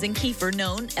 his cousin Kiefer,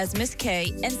 known as Miss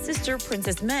K, and sister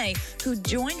Princess May, who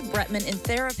joined Bretman in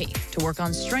therapy to work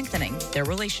on strengthening their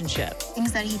relationship.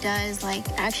 Things that he does, like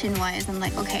action-wise, I'm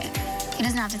like, okay, he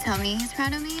doesn't have to tell me he's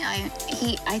proud of me.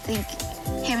 I think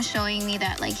him showing me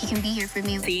that, like, he can be here for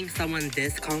me. Seeing someone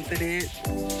this confident,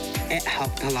 it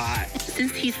helped a lot.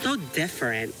 Since he's so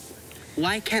different,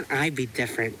 why can't I be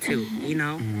different too, you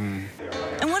know?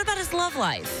 And what about his love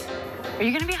life? Are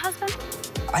you gonna be a husband?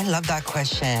 I love that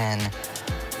question.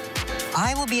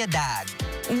 I will be a dad.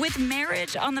 With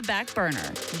marriage on the back burner,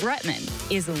 Bretman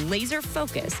is laser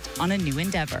focused on a new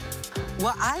endeavor.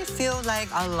 Well, I feel like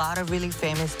a lot of really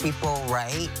famous people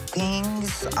write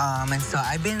things. And so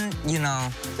I've been, you know,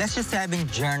 let's just say I've been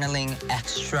journaling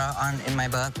extra in my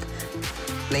book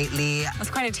lately. That's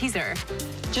quite a teaser.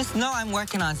 Just know I'm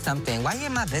working on something. Why are you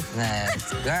in my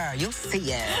business? Girl, you'll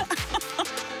see it.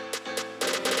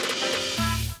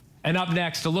 And up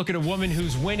next, a look at a woman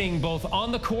who's winning both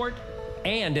on the court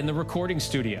and in the recording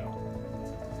studio.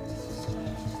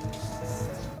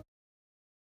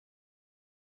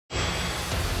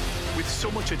 With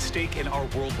so much at stake in our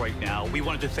world right now, we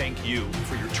wanted to thank you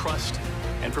for your trust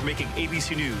and for making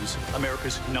ABC News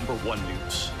America's #1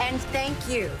 news. And thank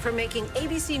you for making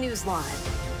ABC News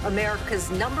Live America's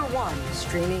 #1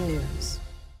 streaming news.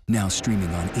 Now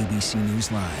streaming on ABC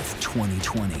News Live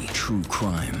 2020. True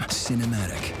crime,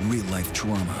 cinematic, real-life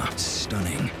drama,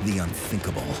 stunning, the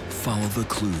unthinkable. Follow the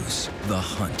clues, The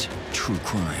Hunt. True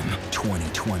crime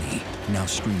 2020. Now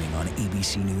streaming on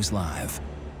ABC News Live.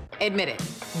 Admit it,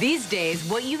 these days,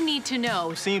 what you need to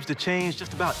know seems to change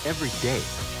just about every day.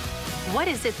 What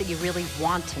is it that you really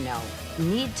want to know,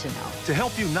 need to know? To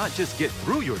help you not just get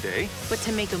through your day, but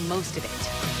to make the most of it.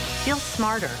 Feel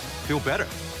smarter. Feel better.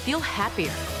 Feel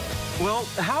happier. Well,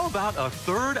 how about a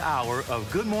third hour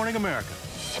of Good Morning America?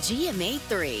 GMA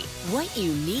 3, what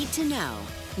you need to know.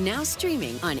 Now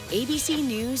streaming on ABC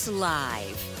News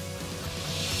Live.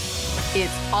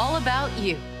 It's all about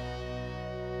you.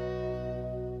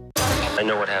 I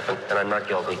know what happened, and I'm not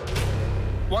guilty.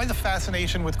 Why the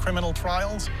fascination with criminal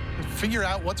trials? Figure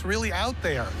out what's really out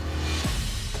there.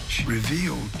 She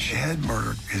revealed she had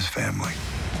murdered his family.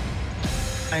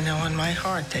 I know in my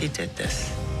heart that he did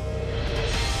this.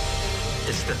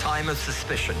 It's the time of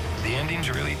suspicion. The ending's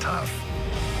really tough.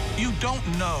 You don't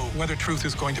know whether truth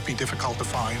is going to be difficult to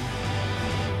find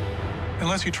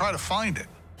unless you try to find it.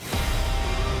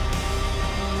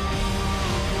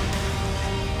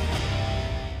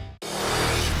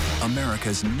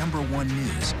 America's #1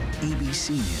 news,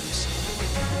 ABC News.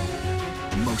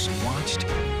 Most watched,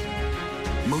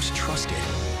 most trusted,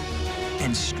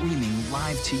 and streaming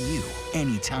live to you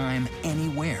anytime,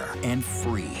 anywhere, and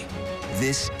free.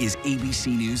 This is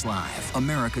ABC News Live,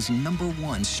 America's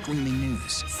 #1 streaming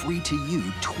news. Free to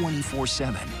you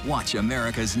 24/7. Watch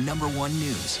America's #1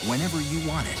 news whenever you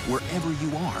want it, wherever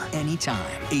you are,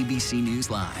 anytime. ABC News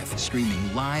Live,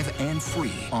 streaming live and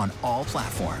free on all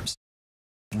platforms.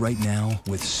 Right now,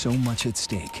 with so much at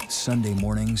stake, Sunday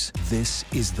mornings, this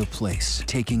is the place.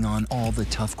 Taking on all the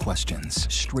tough questions.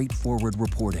 Straightforward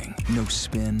reporting. No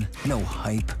spin, no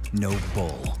hype, no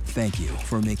bull. Thank you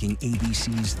for making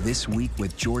ABC's This Week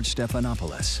with George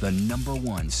Stephanopoulos the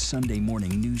 #1 Sunday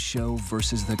morning news show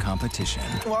versus the competition.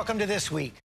 Welcome to This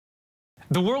Week.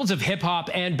 The worlds of hip-hop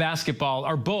and basketball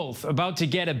are both about to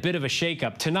get a bit of a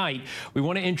shakeup. Tonight, we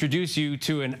want to introduce you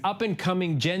to an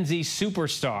up-and-coming Gen Z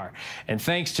superstar. And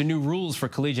thanks to new rules for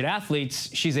collegiate athletes,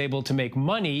 she's able to make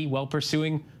money while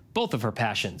pursuing both of her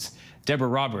passions. Deborah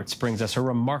Roberts brings us a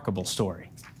remarkable story.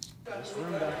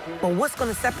 But what's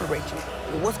going to separate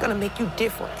you? What's going to make you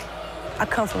different? I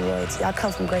come from royalty. I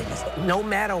come from greatness. No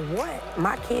matter what,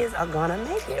 my kids are going to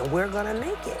make it, and we're going to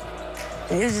make it.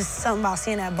 It was just something about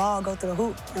seeing that ball go through the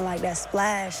hoop and like that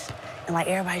splash and like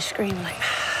everybody screaming like.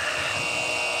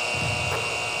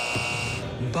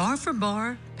 Bar for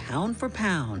bar, pound for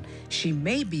pound, she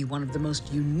may be one of the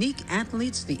most unique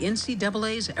athletes the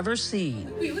NCAA's ever seen.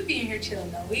 We be in here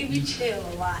chilling though. We chill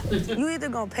a lot. You either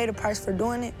gonna pay the price for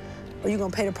doing it or you're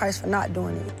gonna pay the price for not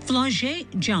doing it.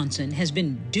 Flau'jae Johnson has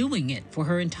been doing it for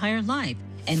her entire life,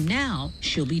 and now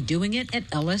she'll be doing it at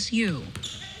LSU.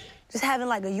 Just having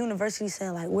like a university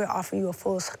saying like, we're offering you a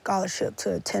full scholarship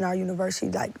to attend our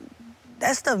university, like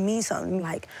that stuff means something.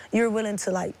 Like you're willing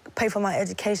to like pay for my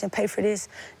education, pay for this,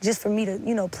 just for me to,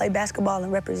 you know, play basketball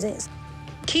and represent.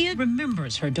 Kia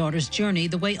remembers her daughter's journey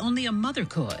the way only a mother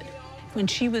could. When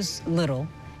she was little,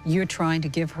 you're trying to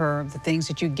give her the things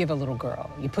that you give a little girl.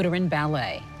 You put her in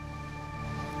ballet,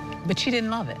 but she didn't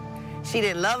love it. She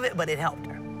didn't love it, but it helped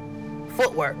her.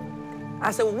 Footwork. I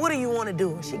said, well, what do you want to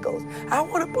do? And she goes, I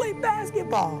want to play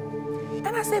basketball. And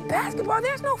I said, basketball?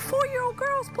 There's no 4-year-old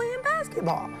girls playing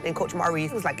basketball. And Coach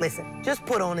Maurice was like, listen, just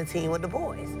put on a team with the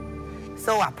boys.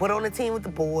 So I put on a team with the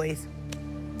boys,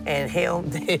 and hell,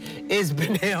 it's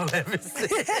been hell ever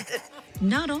since.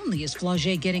 Not only is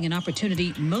Flau'jae getting an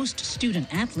opportunity most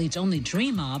student athletes only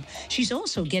dream of, she's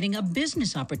also getting a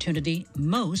business opportunity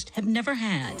most have never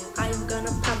had. I'm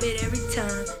gonna pop it every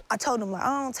time. I told him, like,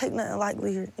 I don't take nothing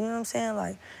lightly here. You know what I'm saying?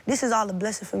 Like, this is all a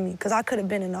blessing for me, because I could have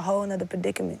been in a whole nother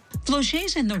predicament.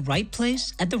 Flau'jae's in the right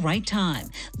place at the right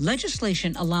time.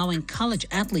 Legislation allowing college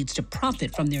athletes to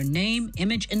profit from their name,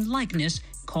 image, and likeness,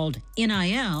 called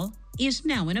NIL, is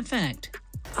now in effect.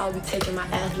 I'll be taking my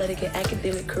athletic and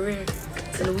academic career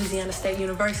to Louisiana State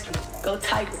University. Go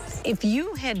Tigers. If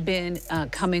you had been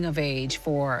coming of age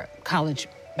for college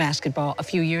basketball a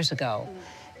few years ago,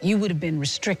 you would have been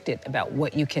restricted about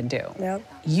what you can do. Yep.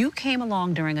 You came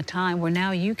along during a time where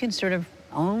now you can sort of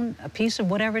own a piece of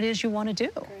whatever it is you want to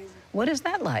do. Crazy. What is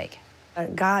that like?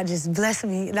 God just blessed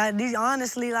me. Like,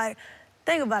 honestly, like,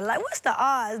 think about it. Like, what's the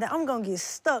odds that I'm gonna get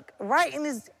stuck right in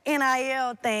this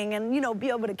NIL thing and, you know, be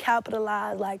able to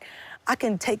capitalize? Like, I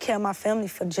can take care of my family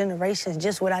for generations,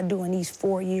 just what I do in these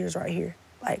 4 years right here.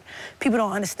 Like, people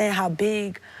don't understand how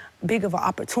big of an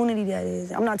opportunity that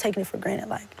is. I'm not taking it for granted.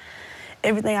 Like,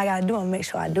 everything I gotta do, I'm gonna make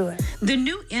sure I do it. The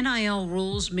new NIL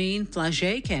rules mean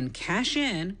Flau'jae can cash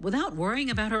in without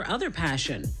worrying about her other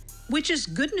passion, which is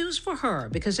good news for her,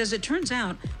 because as it turns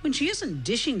out, when she isn't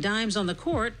dishing dimes on the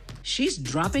court, she's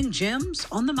dropping gems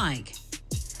on the mic.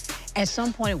 At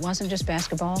some point, it wasn't just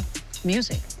basketball,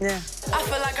 music. Yeah. I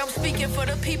feel like I'm speaking for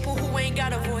the people who ain't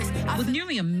got a voice. With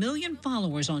nearly 1 million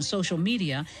followers on social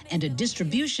media and a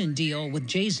distribution deal with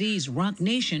Jay-Z's Rock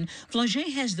Nation,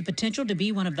 Flau'jae has the potential to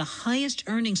be one of the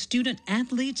highest-earning student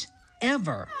athletes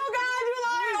ever. Oh, God, you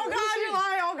lying. Oh, God, you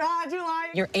lying. Oh, God, you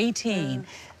lying. You're 18.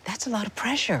 That's a lot of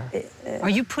pressure. Are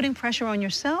you putting pressure on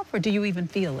yourself, or do you even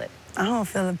feel it? I don't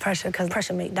feel the pressure, because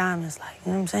pressure make diamonds, like,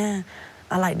 you know what I'm saying?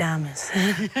 I like diamonds.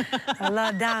 I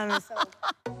love diamonds.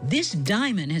 This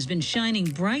diamond has been shining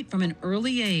bright from an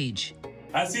early age.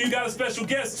 I see you got a special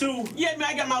guest, too. Yeah, man,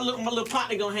 I got my little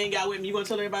partner gonna hang out with me. You wanna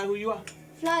tell everybody who you are?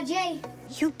 Flau'jae.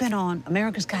 You've been on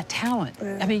America's Got Talent.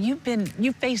 Yeah. I mean,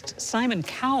 you faced Simon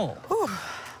Cowell. Whew.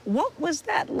 What was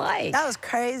that like? That was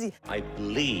crazy. I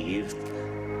believe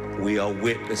we are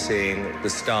witnessing the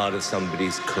start of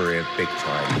somebody's career big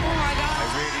time. Oh, my God.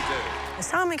 I really do.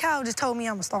 Simon Cowell just told me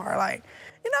I'm a star. Like,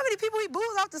 you know how many people he boos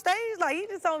off the stage? Like, he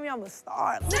just told me I'm a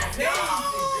star.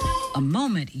 A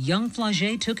moment young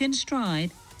Flau'jae took in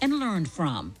stride and learned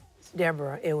from.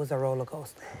 Deborah, it was a roller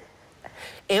coaster.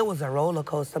 It was a roller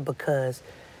coaster because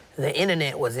the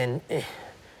internet was in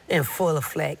full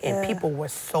effect, and people were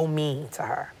so mean to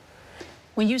her.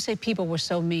 When you say people were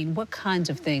so mean, what kinds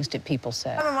of things did people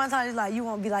say? I remember one time he's like, you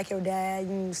won't be like your dad,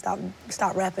 you stop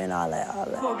rapping, all that.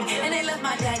 And they left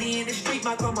my daddy in the street,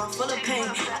 my grandma full of pain.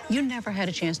 You never had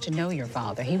a chance to know your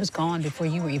father. He was gone before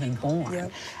you were even born.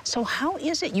 Yep. So how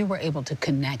is it you were able to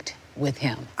connect with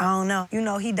him? I don't know. You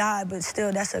know, he died, but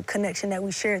still, that's a connection that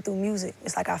we share through music.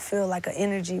 It's like I feel like an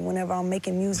energy whenever I'm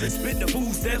making music. Spit the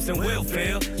food stamps and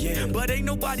welfare, yeah, but ain't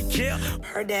nobody care.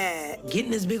 Her dad getting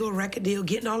this big old record deal,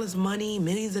 getting all his money,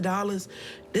 millions of dollars.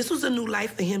 This was a new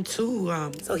life for him, too.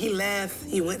 So he left,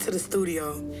 he went to the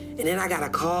studio, and then I got a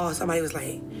call. Somebody was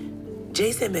like,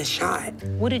 Jason been shot.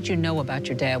 What did you know about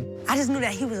your dad? I just knew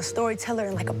that he was a storyteller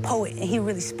and like a poet, and he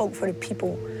really spoke for the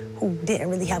people who didn't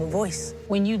really have a voice.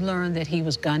 When you learned that he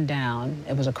was gunned down,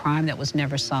 it was a crime that was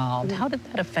never solved, how did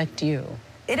that affect you?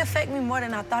 It affected me more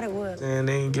than I thought it would. And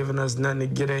they ain't giving us nothing to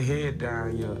get our head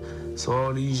down here. So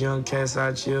all these young cats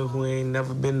out here who ain't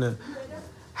never been to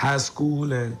high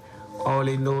school and all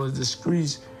they know is the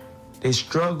streets, they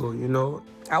struggle, you know?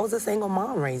 I was a single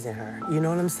mom raising her, you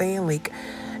know what I'm saying? Like,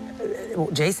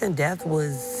 Jason's death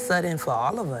was sudden for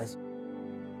all of us.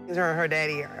 Her and her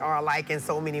daddy are alike in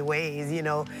so many ways, you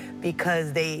know,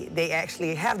 because they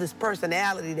actually have this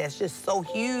personality that's just so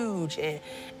huge,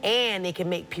 and they can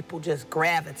make people just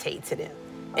gravitate to them.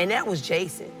 And that was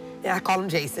Jason. Yeah, I call him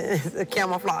Jason.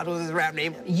 Camouflage was his rap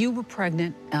name. You were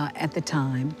pregnant at the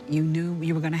time. You knew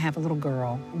you were going to have a little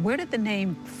girl. Where did the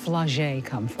name Flau'jae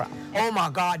come from? Oh, my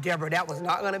God, Deborah, that was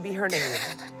not going to be her name.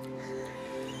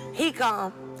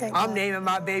 I'm naming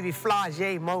my baby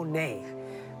Flau'jae Monet.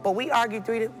 But we argued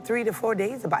three to 4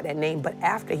 days about that name. But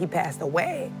after he passed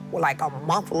away, like a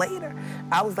month later,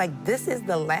 I was like, this is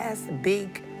the last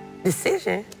big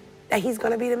decision that he's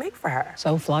gonna be to make for her.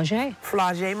 So Flage?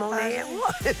 Flage Monet it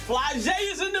was. Flage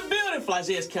is in the building.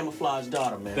 Flage is Camouflage's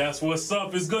daughter, man. That's what's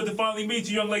up. It's good to finally meet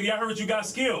you, young lady. I heard you got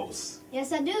skills.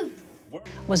 Yes, I do.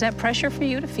 Was that pressure for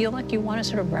you to feel like you want to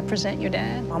sort of represent your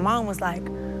dad? My mom was like,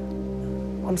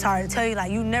 I'm sorry to tell you,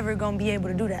 like, you never gonna be able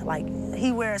to do that. Like,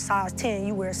 he wears a size 10,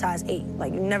 you wear a size 8.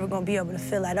 Like, you're never gonna be able to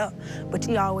fill that up. But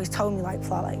she always told me, like,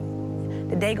 Fly, like,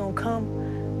 the day gonna come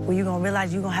where you're gonna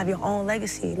realize you're gonna have your own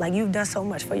legacy. Like, you've done so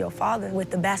much for your father with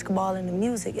the basketball and the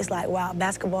music. It's like, wow,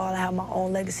 basketball, I have my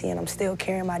own legacy, and I'm still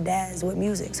carrying my dad's with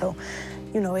music. So,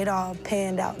 you know, it all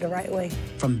panned out the right way.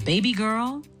 From baby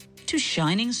girl to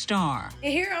shining star.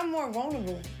 And here I'm more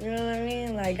vulnerable, you know what I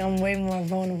mean? Like, I'm way more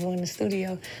vulnerable in the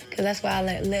studio, because that's why I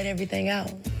let everything out.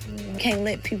 You can't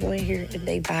let people in here if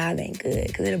they vibe ain't good,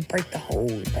 because it'll break the whole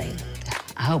thing.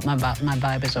 I hope my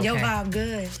vibe is okay. Your vibe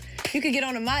good. You could get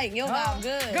on the mic, your vibe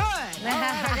good. Good.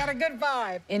 I got a good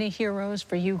vibe. Any heroes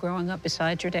for you growing up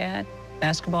besides your dad?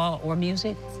 Basketball or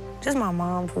music? Just my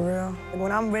mom, for real.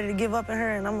 When I'm ready to give up on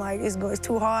her and I'm like, it's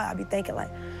too hard, I be thinking like,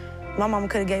 my mama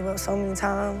could have gave up so many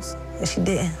times, and she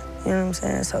didn't. You know what I'm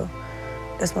saying? So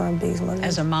that's my biggest motivation.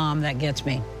 As a mom, that gets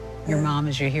me. Your mom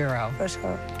is your hero. For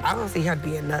sure. I don't see her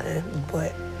being nothing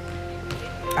but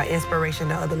an inspiration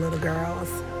to other little girls.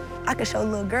 I can show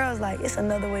little girls, like, it's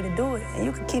another way to do it. And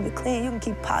you can keep it clean, you can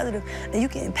keep positive, and you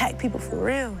can impact people for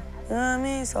real. You know what I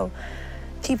mean? So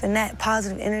keeping that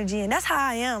positive energy, and that's how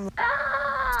I am.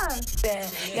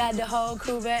 Got the whole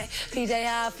crew back, PJ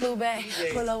how I flew back.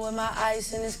 Pull up with my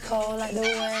ice and it's cold like the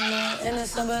wind. And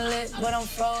it's summer lit, but I'm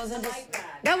frozen.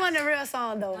 That wasn't a real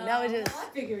song though. That was just. I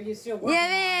figure you still working. Yeah,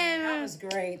 man. That was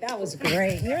great. That was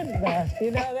great. You're the best.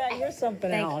 You know that? You're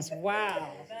something else. Wow.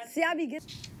 See, I be good.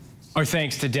 Our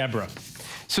thanks to Deborah.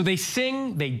 So they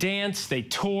sing, they dance, they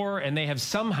tour, and they have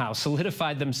somehow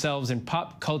solidified themselves in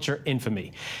pop culture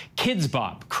infamy. Kids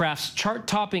Bop crafts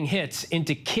chart-topping hits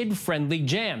into kid-friendly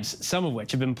jams, some of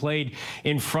which have been played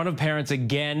in front of parents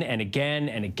again and again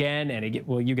and again and again.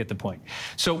 Well, you get the point.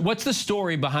 So what's the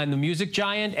story behind the music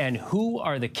giant, and who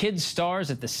are the kids stars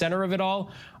at the center of it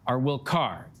all? Our Will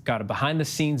Carr got a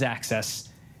behind-the-scenes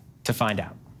access to find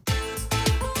out.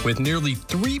 With nearly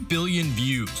 3 billion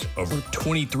views, over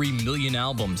 23 million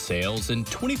album sales, and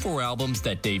 24 albums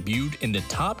that debuted in the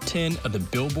top 10 of the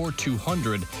Billboard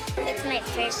 200, It's my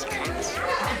first class.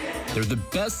 they're the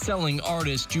best-selling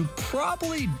artist you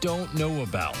probably don't know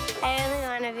about. I really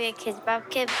want to be a Kids Bop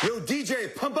kid. Yo,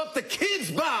 DJ, pump up the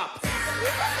Kids Bop!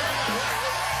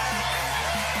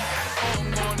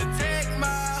 I'm gonna take my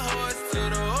horse to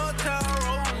the hotel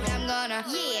room. I'm gonna,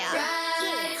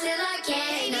 ride till I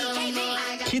can't no more.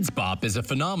 Kids Bop is a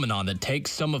phenomenon that takes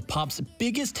some of pop's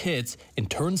biggest hits and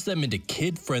turns them into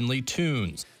kid-friendly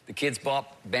tunes. The Kids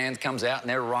Bop band comes out and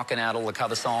they're rocking out all the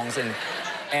cover songs,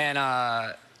 and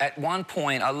at one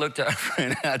point I looked over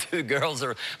and our two girls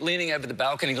are leaning over the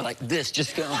balcony like this,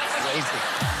 just going crazy.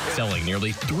 Selling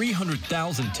nearly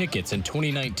 300,000 tickets in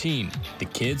 2019, the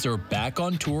kids are back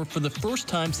on tour for the first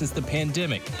time since the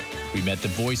pandemic. We met the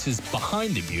voices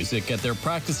behind the music at their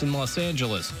practice in Los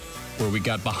Angeles, where we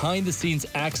got behind-the-scenes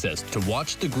access to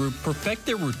watch the group perfect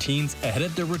their routines ahead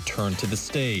of their return to the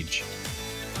stage.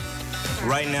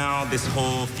 Right now, this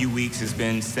whole few weeks has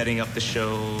been setting up the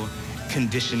show,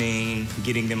 conditioning,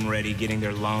 getting them ready, getting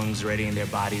their lungs ready and their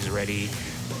bodies ready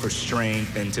for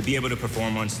strength, and to be able to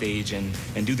perform on stage and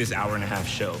do this hour-and-a-half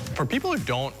show. For people who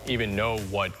don't even know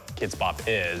what Kids Bop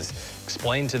is,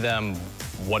 explain to them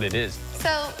what it is. So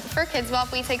for Kids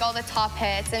Bop, we take all the top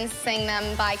hits and sing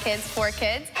them by kids for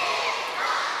kids.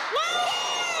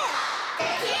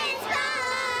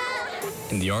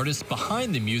 And the artists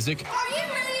behind the music Are you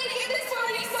ready to get this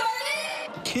party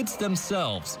started? kids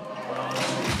themselves.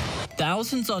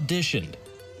 Thousands auditioned,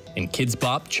 and Kids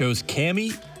Bop chose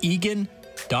Cammie, Egan,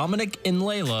 Dominic, and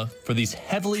Layla for these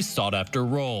heavily sought-after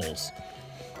roles.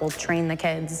 We'll train the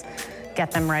kids,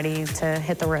 get them ready to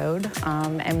hit the road,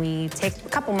 and we take a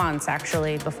couple months,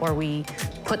 actually, before we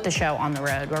put the show on the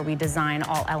road, where we design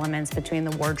all elements between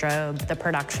the wardrobe, the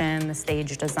production, the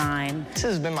stage design. This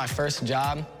has been my first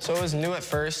job, so it was new at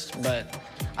first, but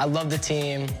I love the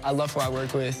team. I love who I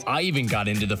work with. I even got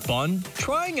into the fun,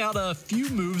 trying out a few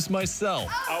moves myself.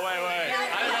 Oh, wait.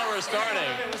 I didn't know we were starting.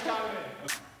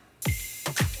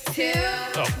 2,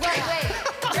 wait,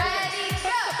 ready,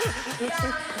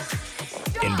 go!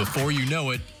 And before you know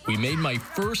it, we made my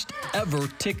first ever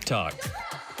TikTok.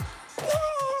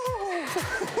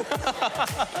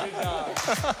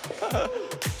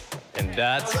 And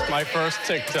that's my first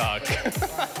TikTok.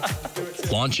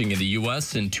 Launching in the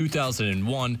U.S. in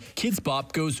 2001, Kids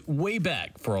Bop goes way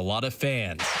back for a lot of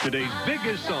fans. Today's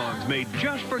biggest songs made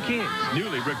just for kids,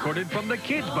 newly recorded from the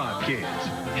Kids Bop Kids.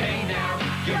 Hey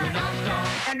now, you're an all-star.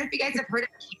 I don't know if you guys have heard of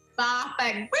Kids Bop,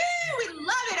 but woo, we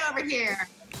love it over here.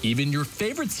 Even your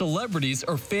favorite celebrities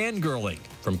are fangirling,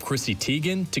 from Chrissy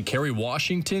Teigen to Kerry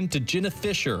Washington to Jenna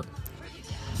Fisher.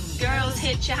 Girls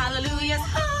hit your hallelujahs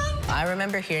home. I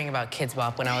remember hearing about Kids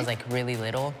Bop when I was like really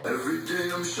little. Every day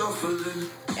I'm shuffling.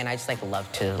 And I just like love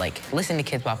to like listen to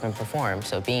Kids Bop and perform.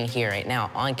 So being here right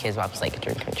now on Kids Bop is like a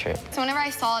dream come true. So whenever I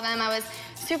saw them, I was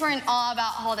super in awe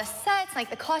about all the sets, like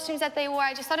the costumes that they wore.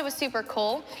 I just thought it was super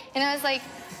cool. And I was like,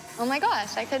 oh my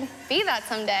gosh, I could be that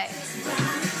someday.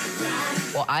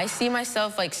 Well, I see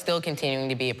myself like still continuing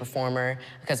to be a performer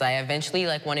because I eventually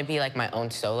like want to be like my own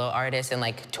solo artist and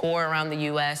like tour around the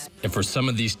U.S. And for some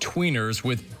of these tweeners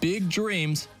with big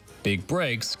dreams, big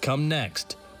breaks come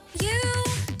next.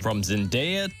 From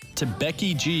Zendaya to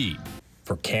Becky G.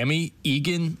 For Cammie,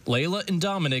 Egan, Layla, and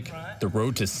Dominic, the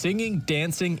road to singing,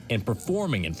 dancing, and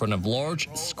performing in front of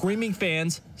large, screaming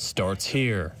fans starts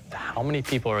here. How many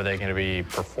people are they going to be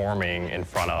performing in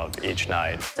front of each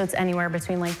night? So it's anywhere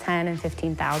between like 10 and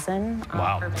 15,000.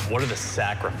 Wow. What are the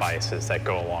sacrifices that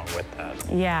go along with that?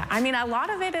 Yeah, I mean, a lot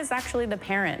of it is actually the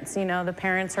parents. You know, the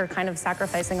parents are kind of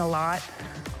sacrificing a lot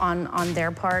on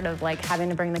their part of like having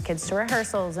to bring the kids to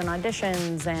rehearsals and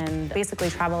auditions and basically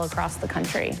travel across the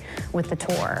country with the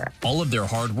tour. All of their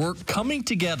hard work coming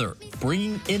together,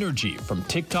 bringing energy from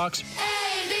TikTok's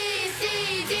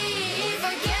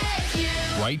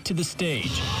right to the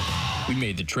stage. We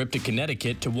made the trip to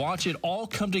Connecticut to watch it all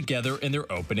come together in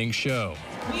their opening show.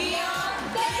 We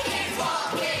are the Kids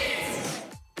Bop Kids.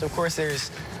 Of course,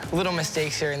 there's little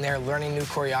mistakes here and there, learning new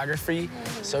choreography.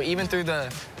 So even through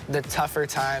the tougher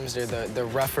times or the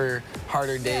rougher,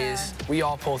 harder days, we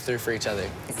all pull through for each other.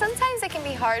 Sometimes it can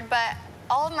be hard, but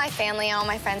all of my family and all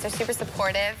my friends are super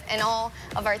supportive, and all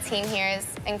of our team here is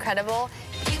incredible.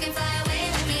 You can fly away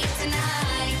with me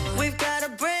tonight. We've got a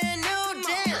brand new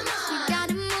dance. You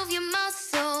gotta move your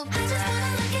muscle. I just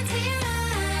wanna look into your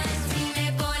eyes. Si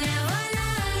me pone a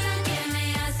volar, que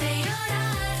me hace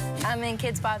llorar. I'm in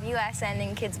Kids Bop US and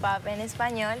in Kids Bop en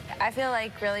Español. I feel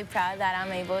like really proud that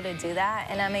I'm able to do that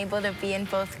and I'm able to be in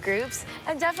both groups.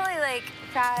 I'm definitely like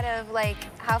proud of like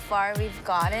how far we've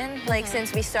gotten like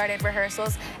since we started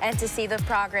rehearsals and to see the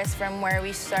progress from where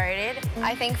we started.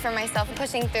 I think for myself,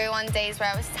 pushing through on days where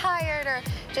I was tired or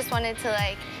just wanted to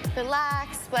like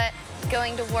relax, but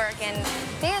going to work and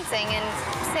dancing and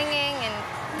singing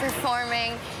and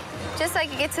performing, just so I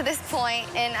could get to this point,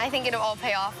 and I think it'll all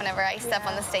pay off whenever I step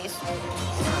on the stage.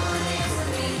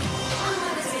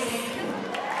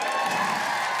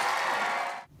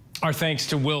 Our thanks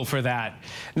to Will for that.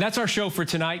 And that's our show for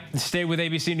tonight. Stay with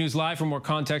ABC News Live for more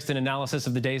context and analysis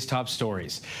of the day's top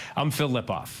stories. I'm Phil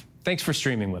Lipoff. Thanks for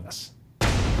streaming with us.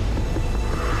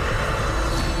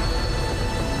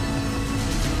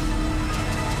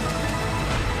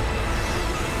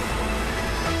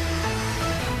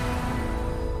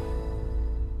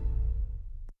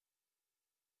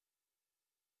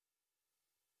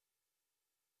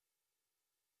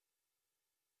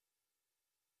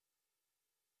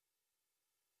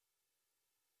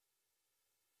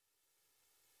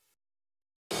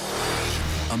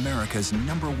 America's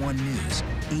 #1 news,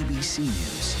 ABC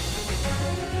News.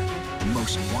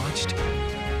 Most watched,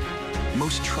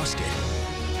 most trusted,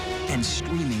 and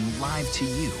streaming live to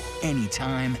you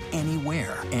anytime,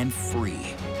 anywhere, and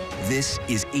free. This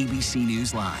is ABC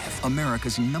News Live,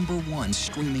 America's #1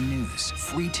 streaming news,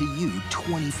 free to you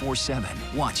 24/7.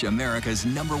 Watch America's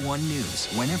 #1 news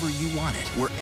whenever you want it, wherever